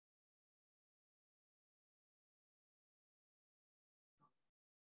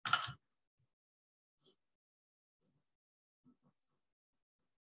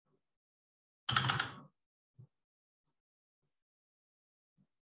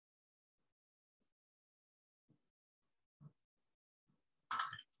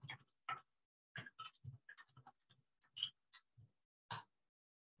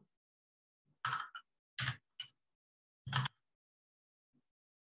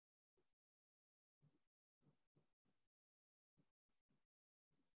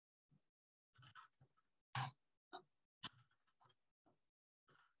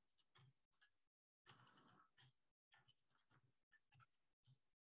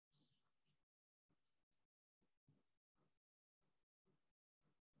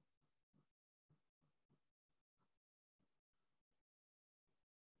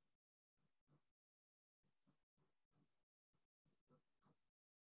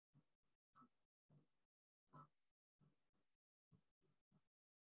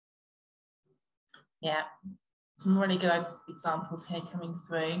 Yeah, some really good examples here coming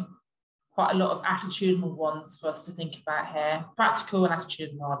through. Quite a lot of attitudinal ones for us to think about here. Practical and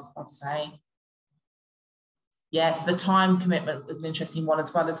attitudinal, I'd say. Yes, the time commitment is an interesting one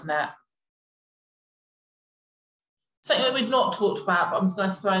as well, isn't it? Something that we've not talked about, but I'm just going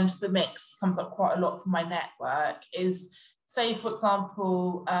to throw into the mix, comes up quite a lot from my network, is say, for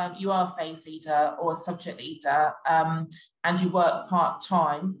example, you are a phase leader or a subject leader and you work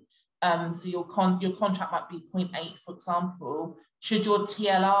part-time. So your contract might be 0.8, for example. Should your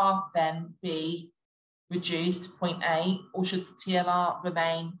TLR then be reduced to 0.8, or should the TLR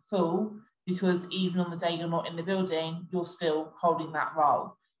remain full? Because even on the day you're not in the building, you're still holding that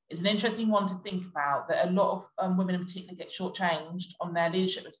role. It's an interesting one to think about, that a lot of women in particular get shortchanged on their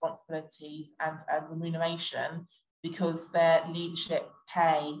leadership responsibilities and remuneration, because their leadership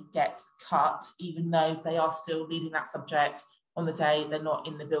pay gets cut, even though they are still leading that subject on the day they're not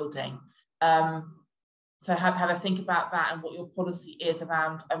in the building. So have a think about that and what your policy is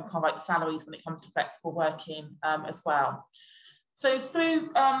around kind of like salaries when it comes to flexible working as well. So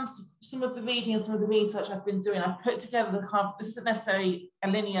through some of the reading and some of the research I've been doing, I've put together the kind of, this isn't necessarily a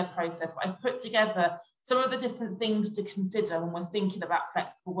linear process, but I've put together some of the different things to consider when we're thinking about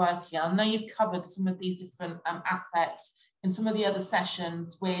flexible working. I know you've covered some of these different aspects in some of the other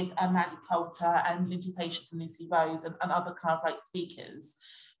sessions with Maddie Coulter and Lindsay Patience and Lucy Rose and other kind of like speakers.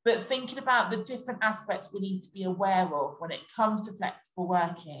 But thinking about the different aspects we need to be aware of when it comes to flexible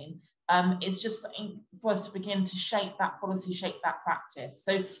working, it's just something for us to begin to shape that policy, shape that practice.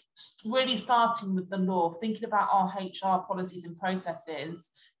 So really starting with the law, thinking about our HR policies and processes,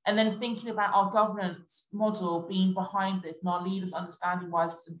 and then thinking about our governance model being behind this and our leaders understanding why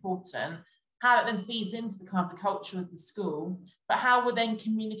this is important, how it then feeds into the kind of the culture of the school, but how we're then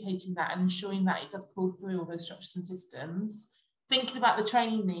communicating that and ensuring that it does pull through all those structures and systems, thinking about the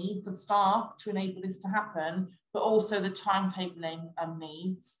training needs of staff to enable this to happen, but also the timetabling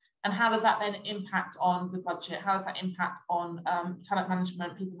needs. And how does that then impact on the budget? How does that impact on talent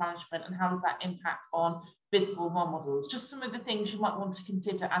management, people management, and how does that impact on visible role models? Just some of the things you might want to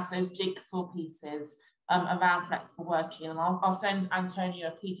consider as those jigsaw pieces around flexible working. And I'll send Antonio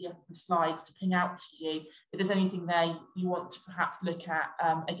a PDF of the slides to ping out to you if there's anything there you want to perhaps look at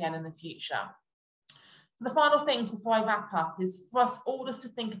again in the future. So the final things before I wrap up is for us all just to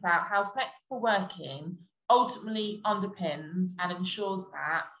think about how flexible working ultimately underpins and ensures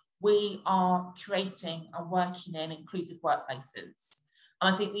that we are creating and working in inclusive workplaces.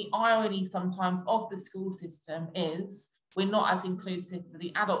 And I think the irony sometimes of the school system is we're not as inclusive for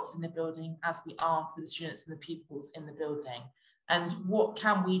the adults in the building as we are for the students and the pupils in the building. And what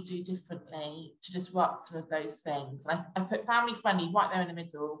can we do differently to disrupt some of those things? And I put family friendly right there in the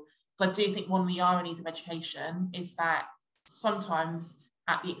middle, because I do think one of the ironies of education is that sometimes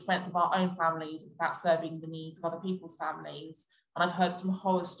at the expense of our own families, it's about serving the needs of other people's families. And I've heard some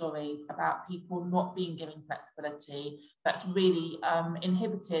horror stories about people not being given flexibility that's really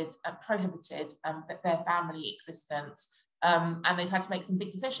inhibited and prohibited their family existence. And they've had to make some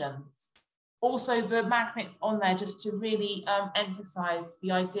big decisions. Also, the magnets on there just to really emphasize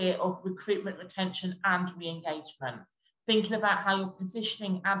the idea of recruitment, retention, and re-engagement. Thinking about how you're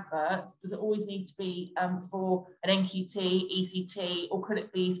positioning adverts, does it always need to be for an NQT, ECT, or could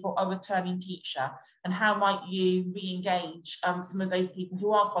it be for a returning teacher? And how might you re-engage some of those people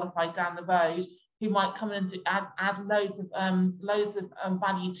who are qualified down the road, who might come in and add loads of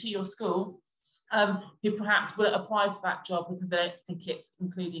value to your school, who perhaps will apply for that job because they don't think it's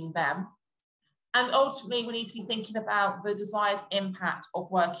including them. And ultimately, we need to be thinking about the desired impact of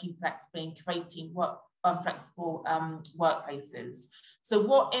working flexibly and creating flexible workplaces. So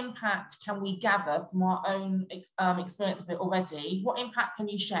what impact can we gather from our own experience of it already? What impact can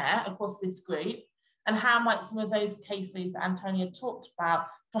you share across this group? And how might some of those case studies that Antonia talked about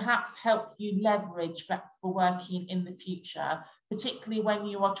perhaps help you leverage flexible working in the future, particularly when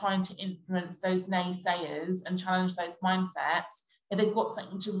you are trying to influence those naysayers and challenge those mindsets? If they've got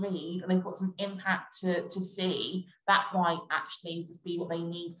something to read and they've got some impact to see, that might actually just be what they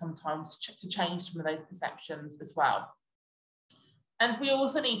need sometimes to change some of those perceptions as well. And we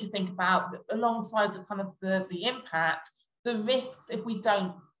also need to think about, alongside the kind of the impact, the risks if we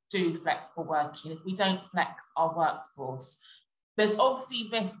don't do flexible working, if we don't flex our workforce. There's obviously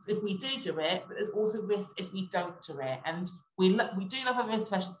risks if we do it, but there's also risks if we don't do it. And we do love a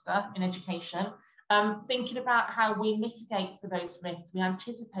risk register in education. Thinking about how we mitigate for those risks, we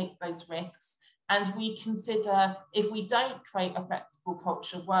anticipate those risks, and we consider if we don't create a flexible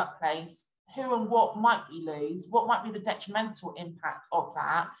culture workplace, who and what might we lose, what might be the detrimental impact of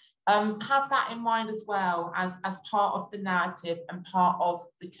that. Have that in mind as well as part of the narrative and part of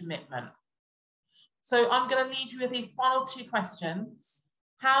the commitment. So I'm going to leave you with these final two questions.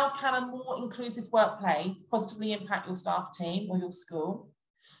 How can a more inclusive workplace positively impact your staff team or your school?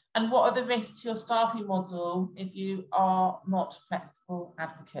 And what are the risks to your staffing model if you are not flexible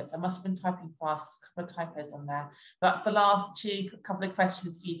advocates? I must have been typing fast, a couple of typos on there. But that's the last couple of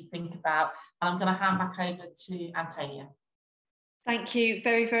questions for you to think about. And I'm going to hand back over to Antonia. Thank you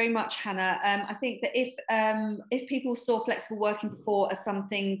very, very much, Hannah. I think that if people saw flexible working before as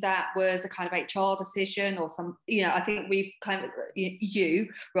something that was a kind of HR decision or some, I think we've kind of, you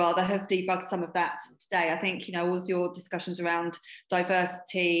rather have debugged some of that today. I think, all of your discussions around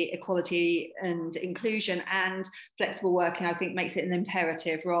diversity, equality and inclusion and flexible working, I think makes it an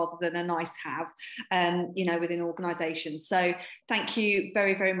imperative rather than a nice have, within organisations. So thank you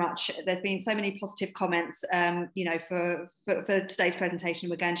very, very much. There's been so many positive comments, for today's presentation.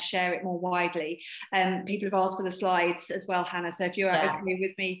 We're going to share it more widely. People have asked for the slides as well, Hannah, so if you're okay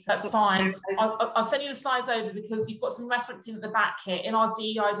with me, that's fine. I'll send you the slides over because you've got some referencing at the back here. In our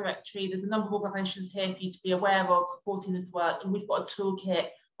DEI directory, there's a number of organisations here for you to be aware of supporting this work, and we've got a toolkit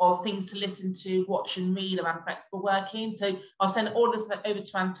of things to listen to, watch and read around flexible working. So I'll send all this over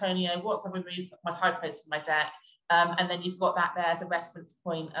to Antonio once I've removed my typos from my deck, and then you've got that there as a reference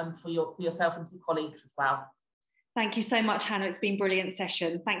point for yourself and your colleagues as well. Thank you so much, Hannah. It's been a brilliant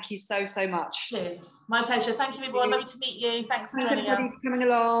session. Thank you so, so much. Cheers. My pleasure. Thank you, everyone. Lovely to meet you. Thanks for joining us. Thanks, everybody, for coming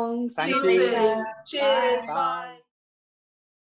along. Thank you. See you soon. Cheers. Bye. Bye.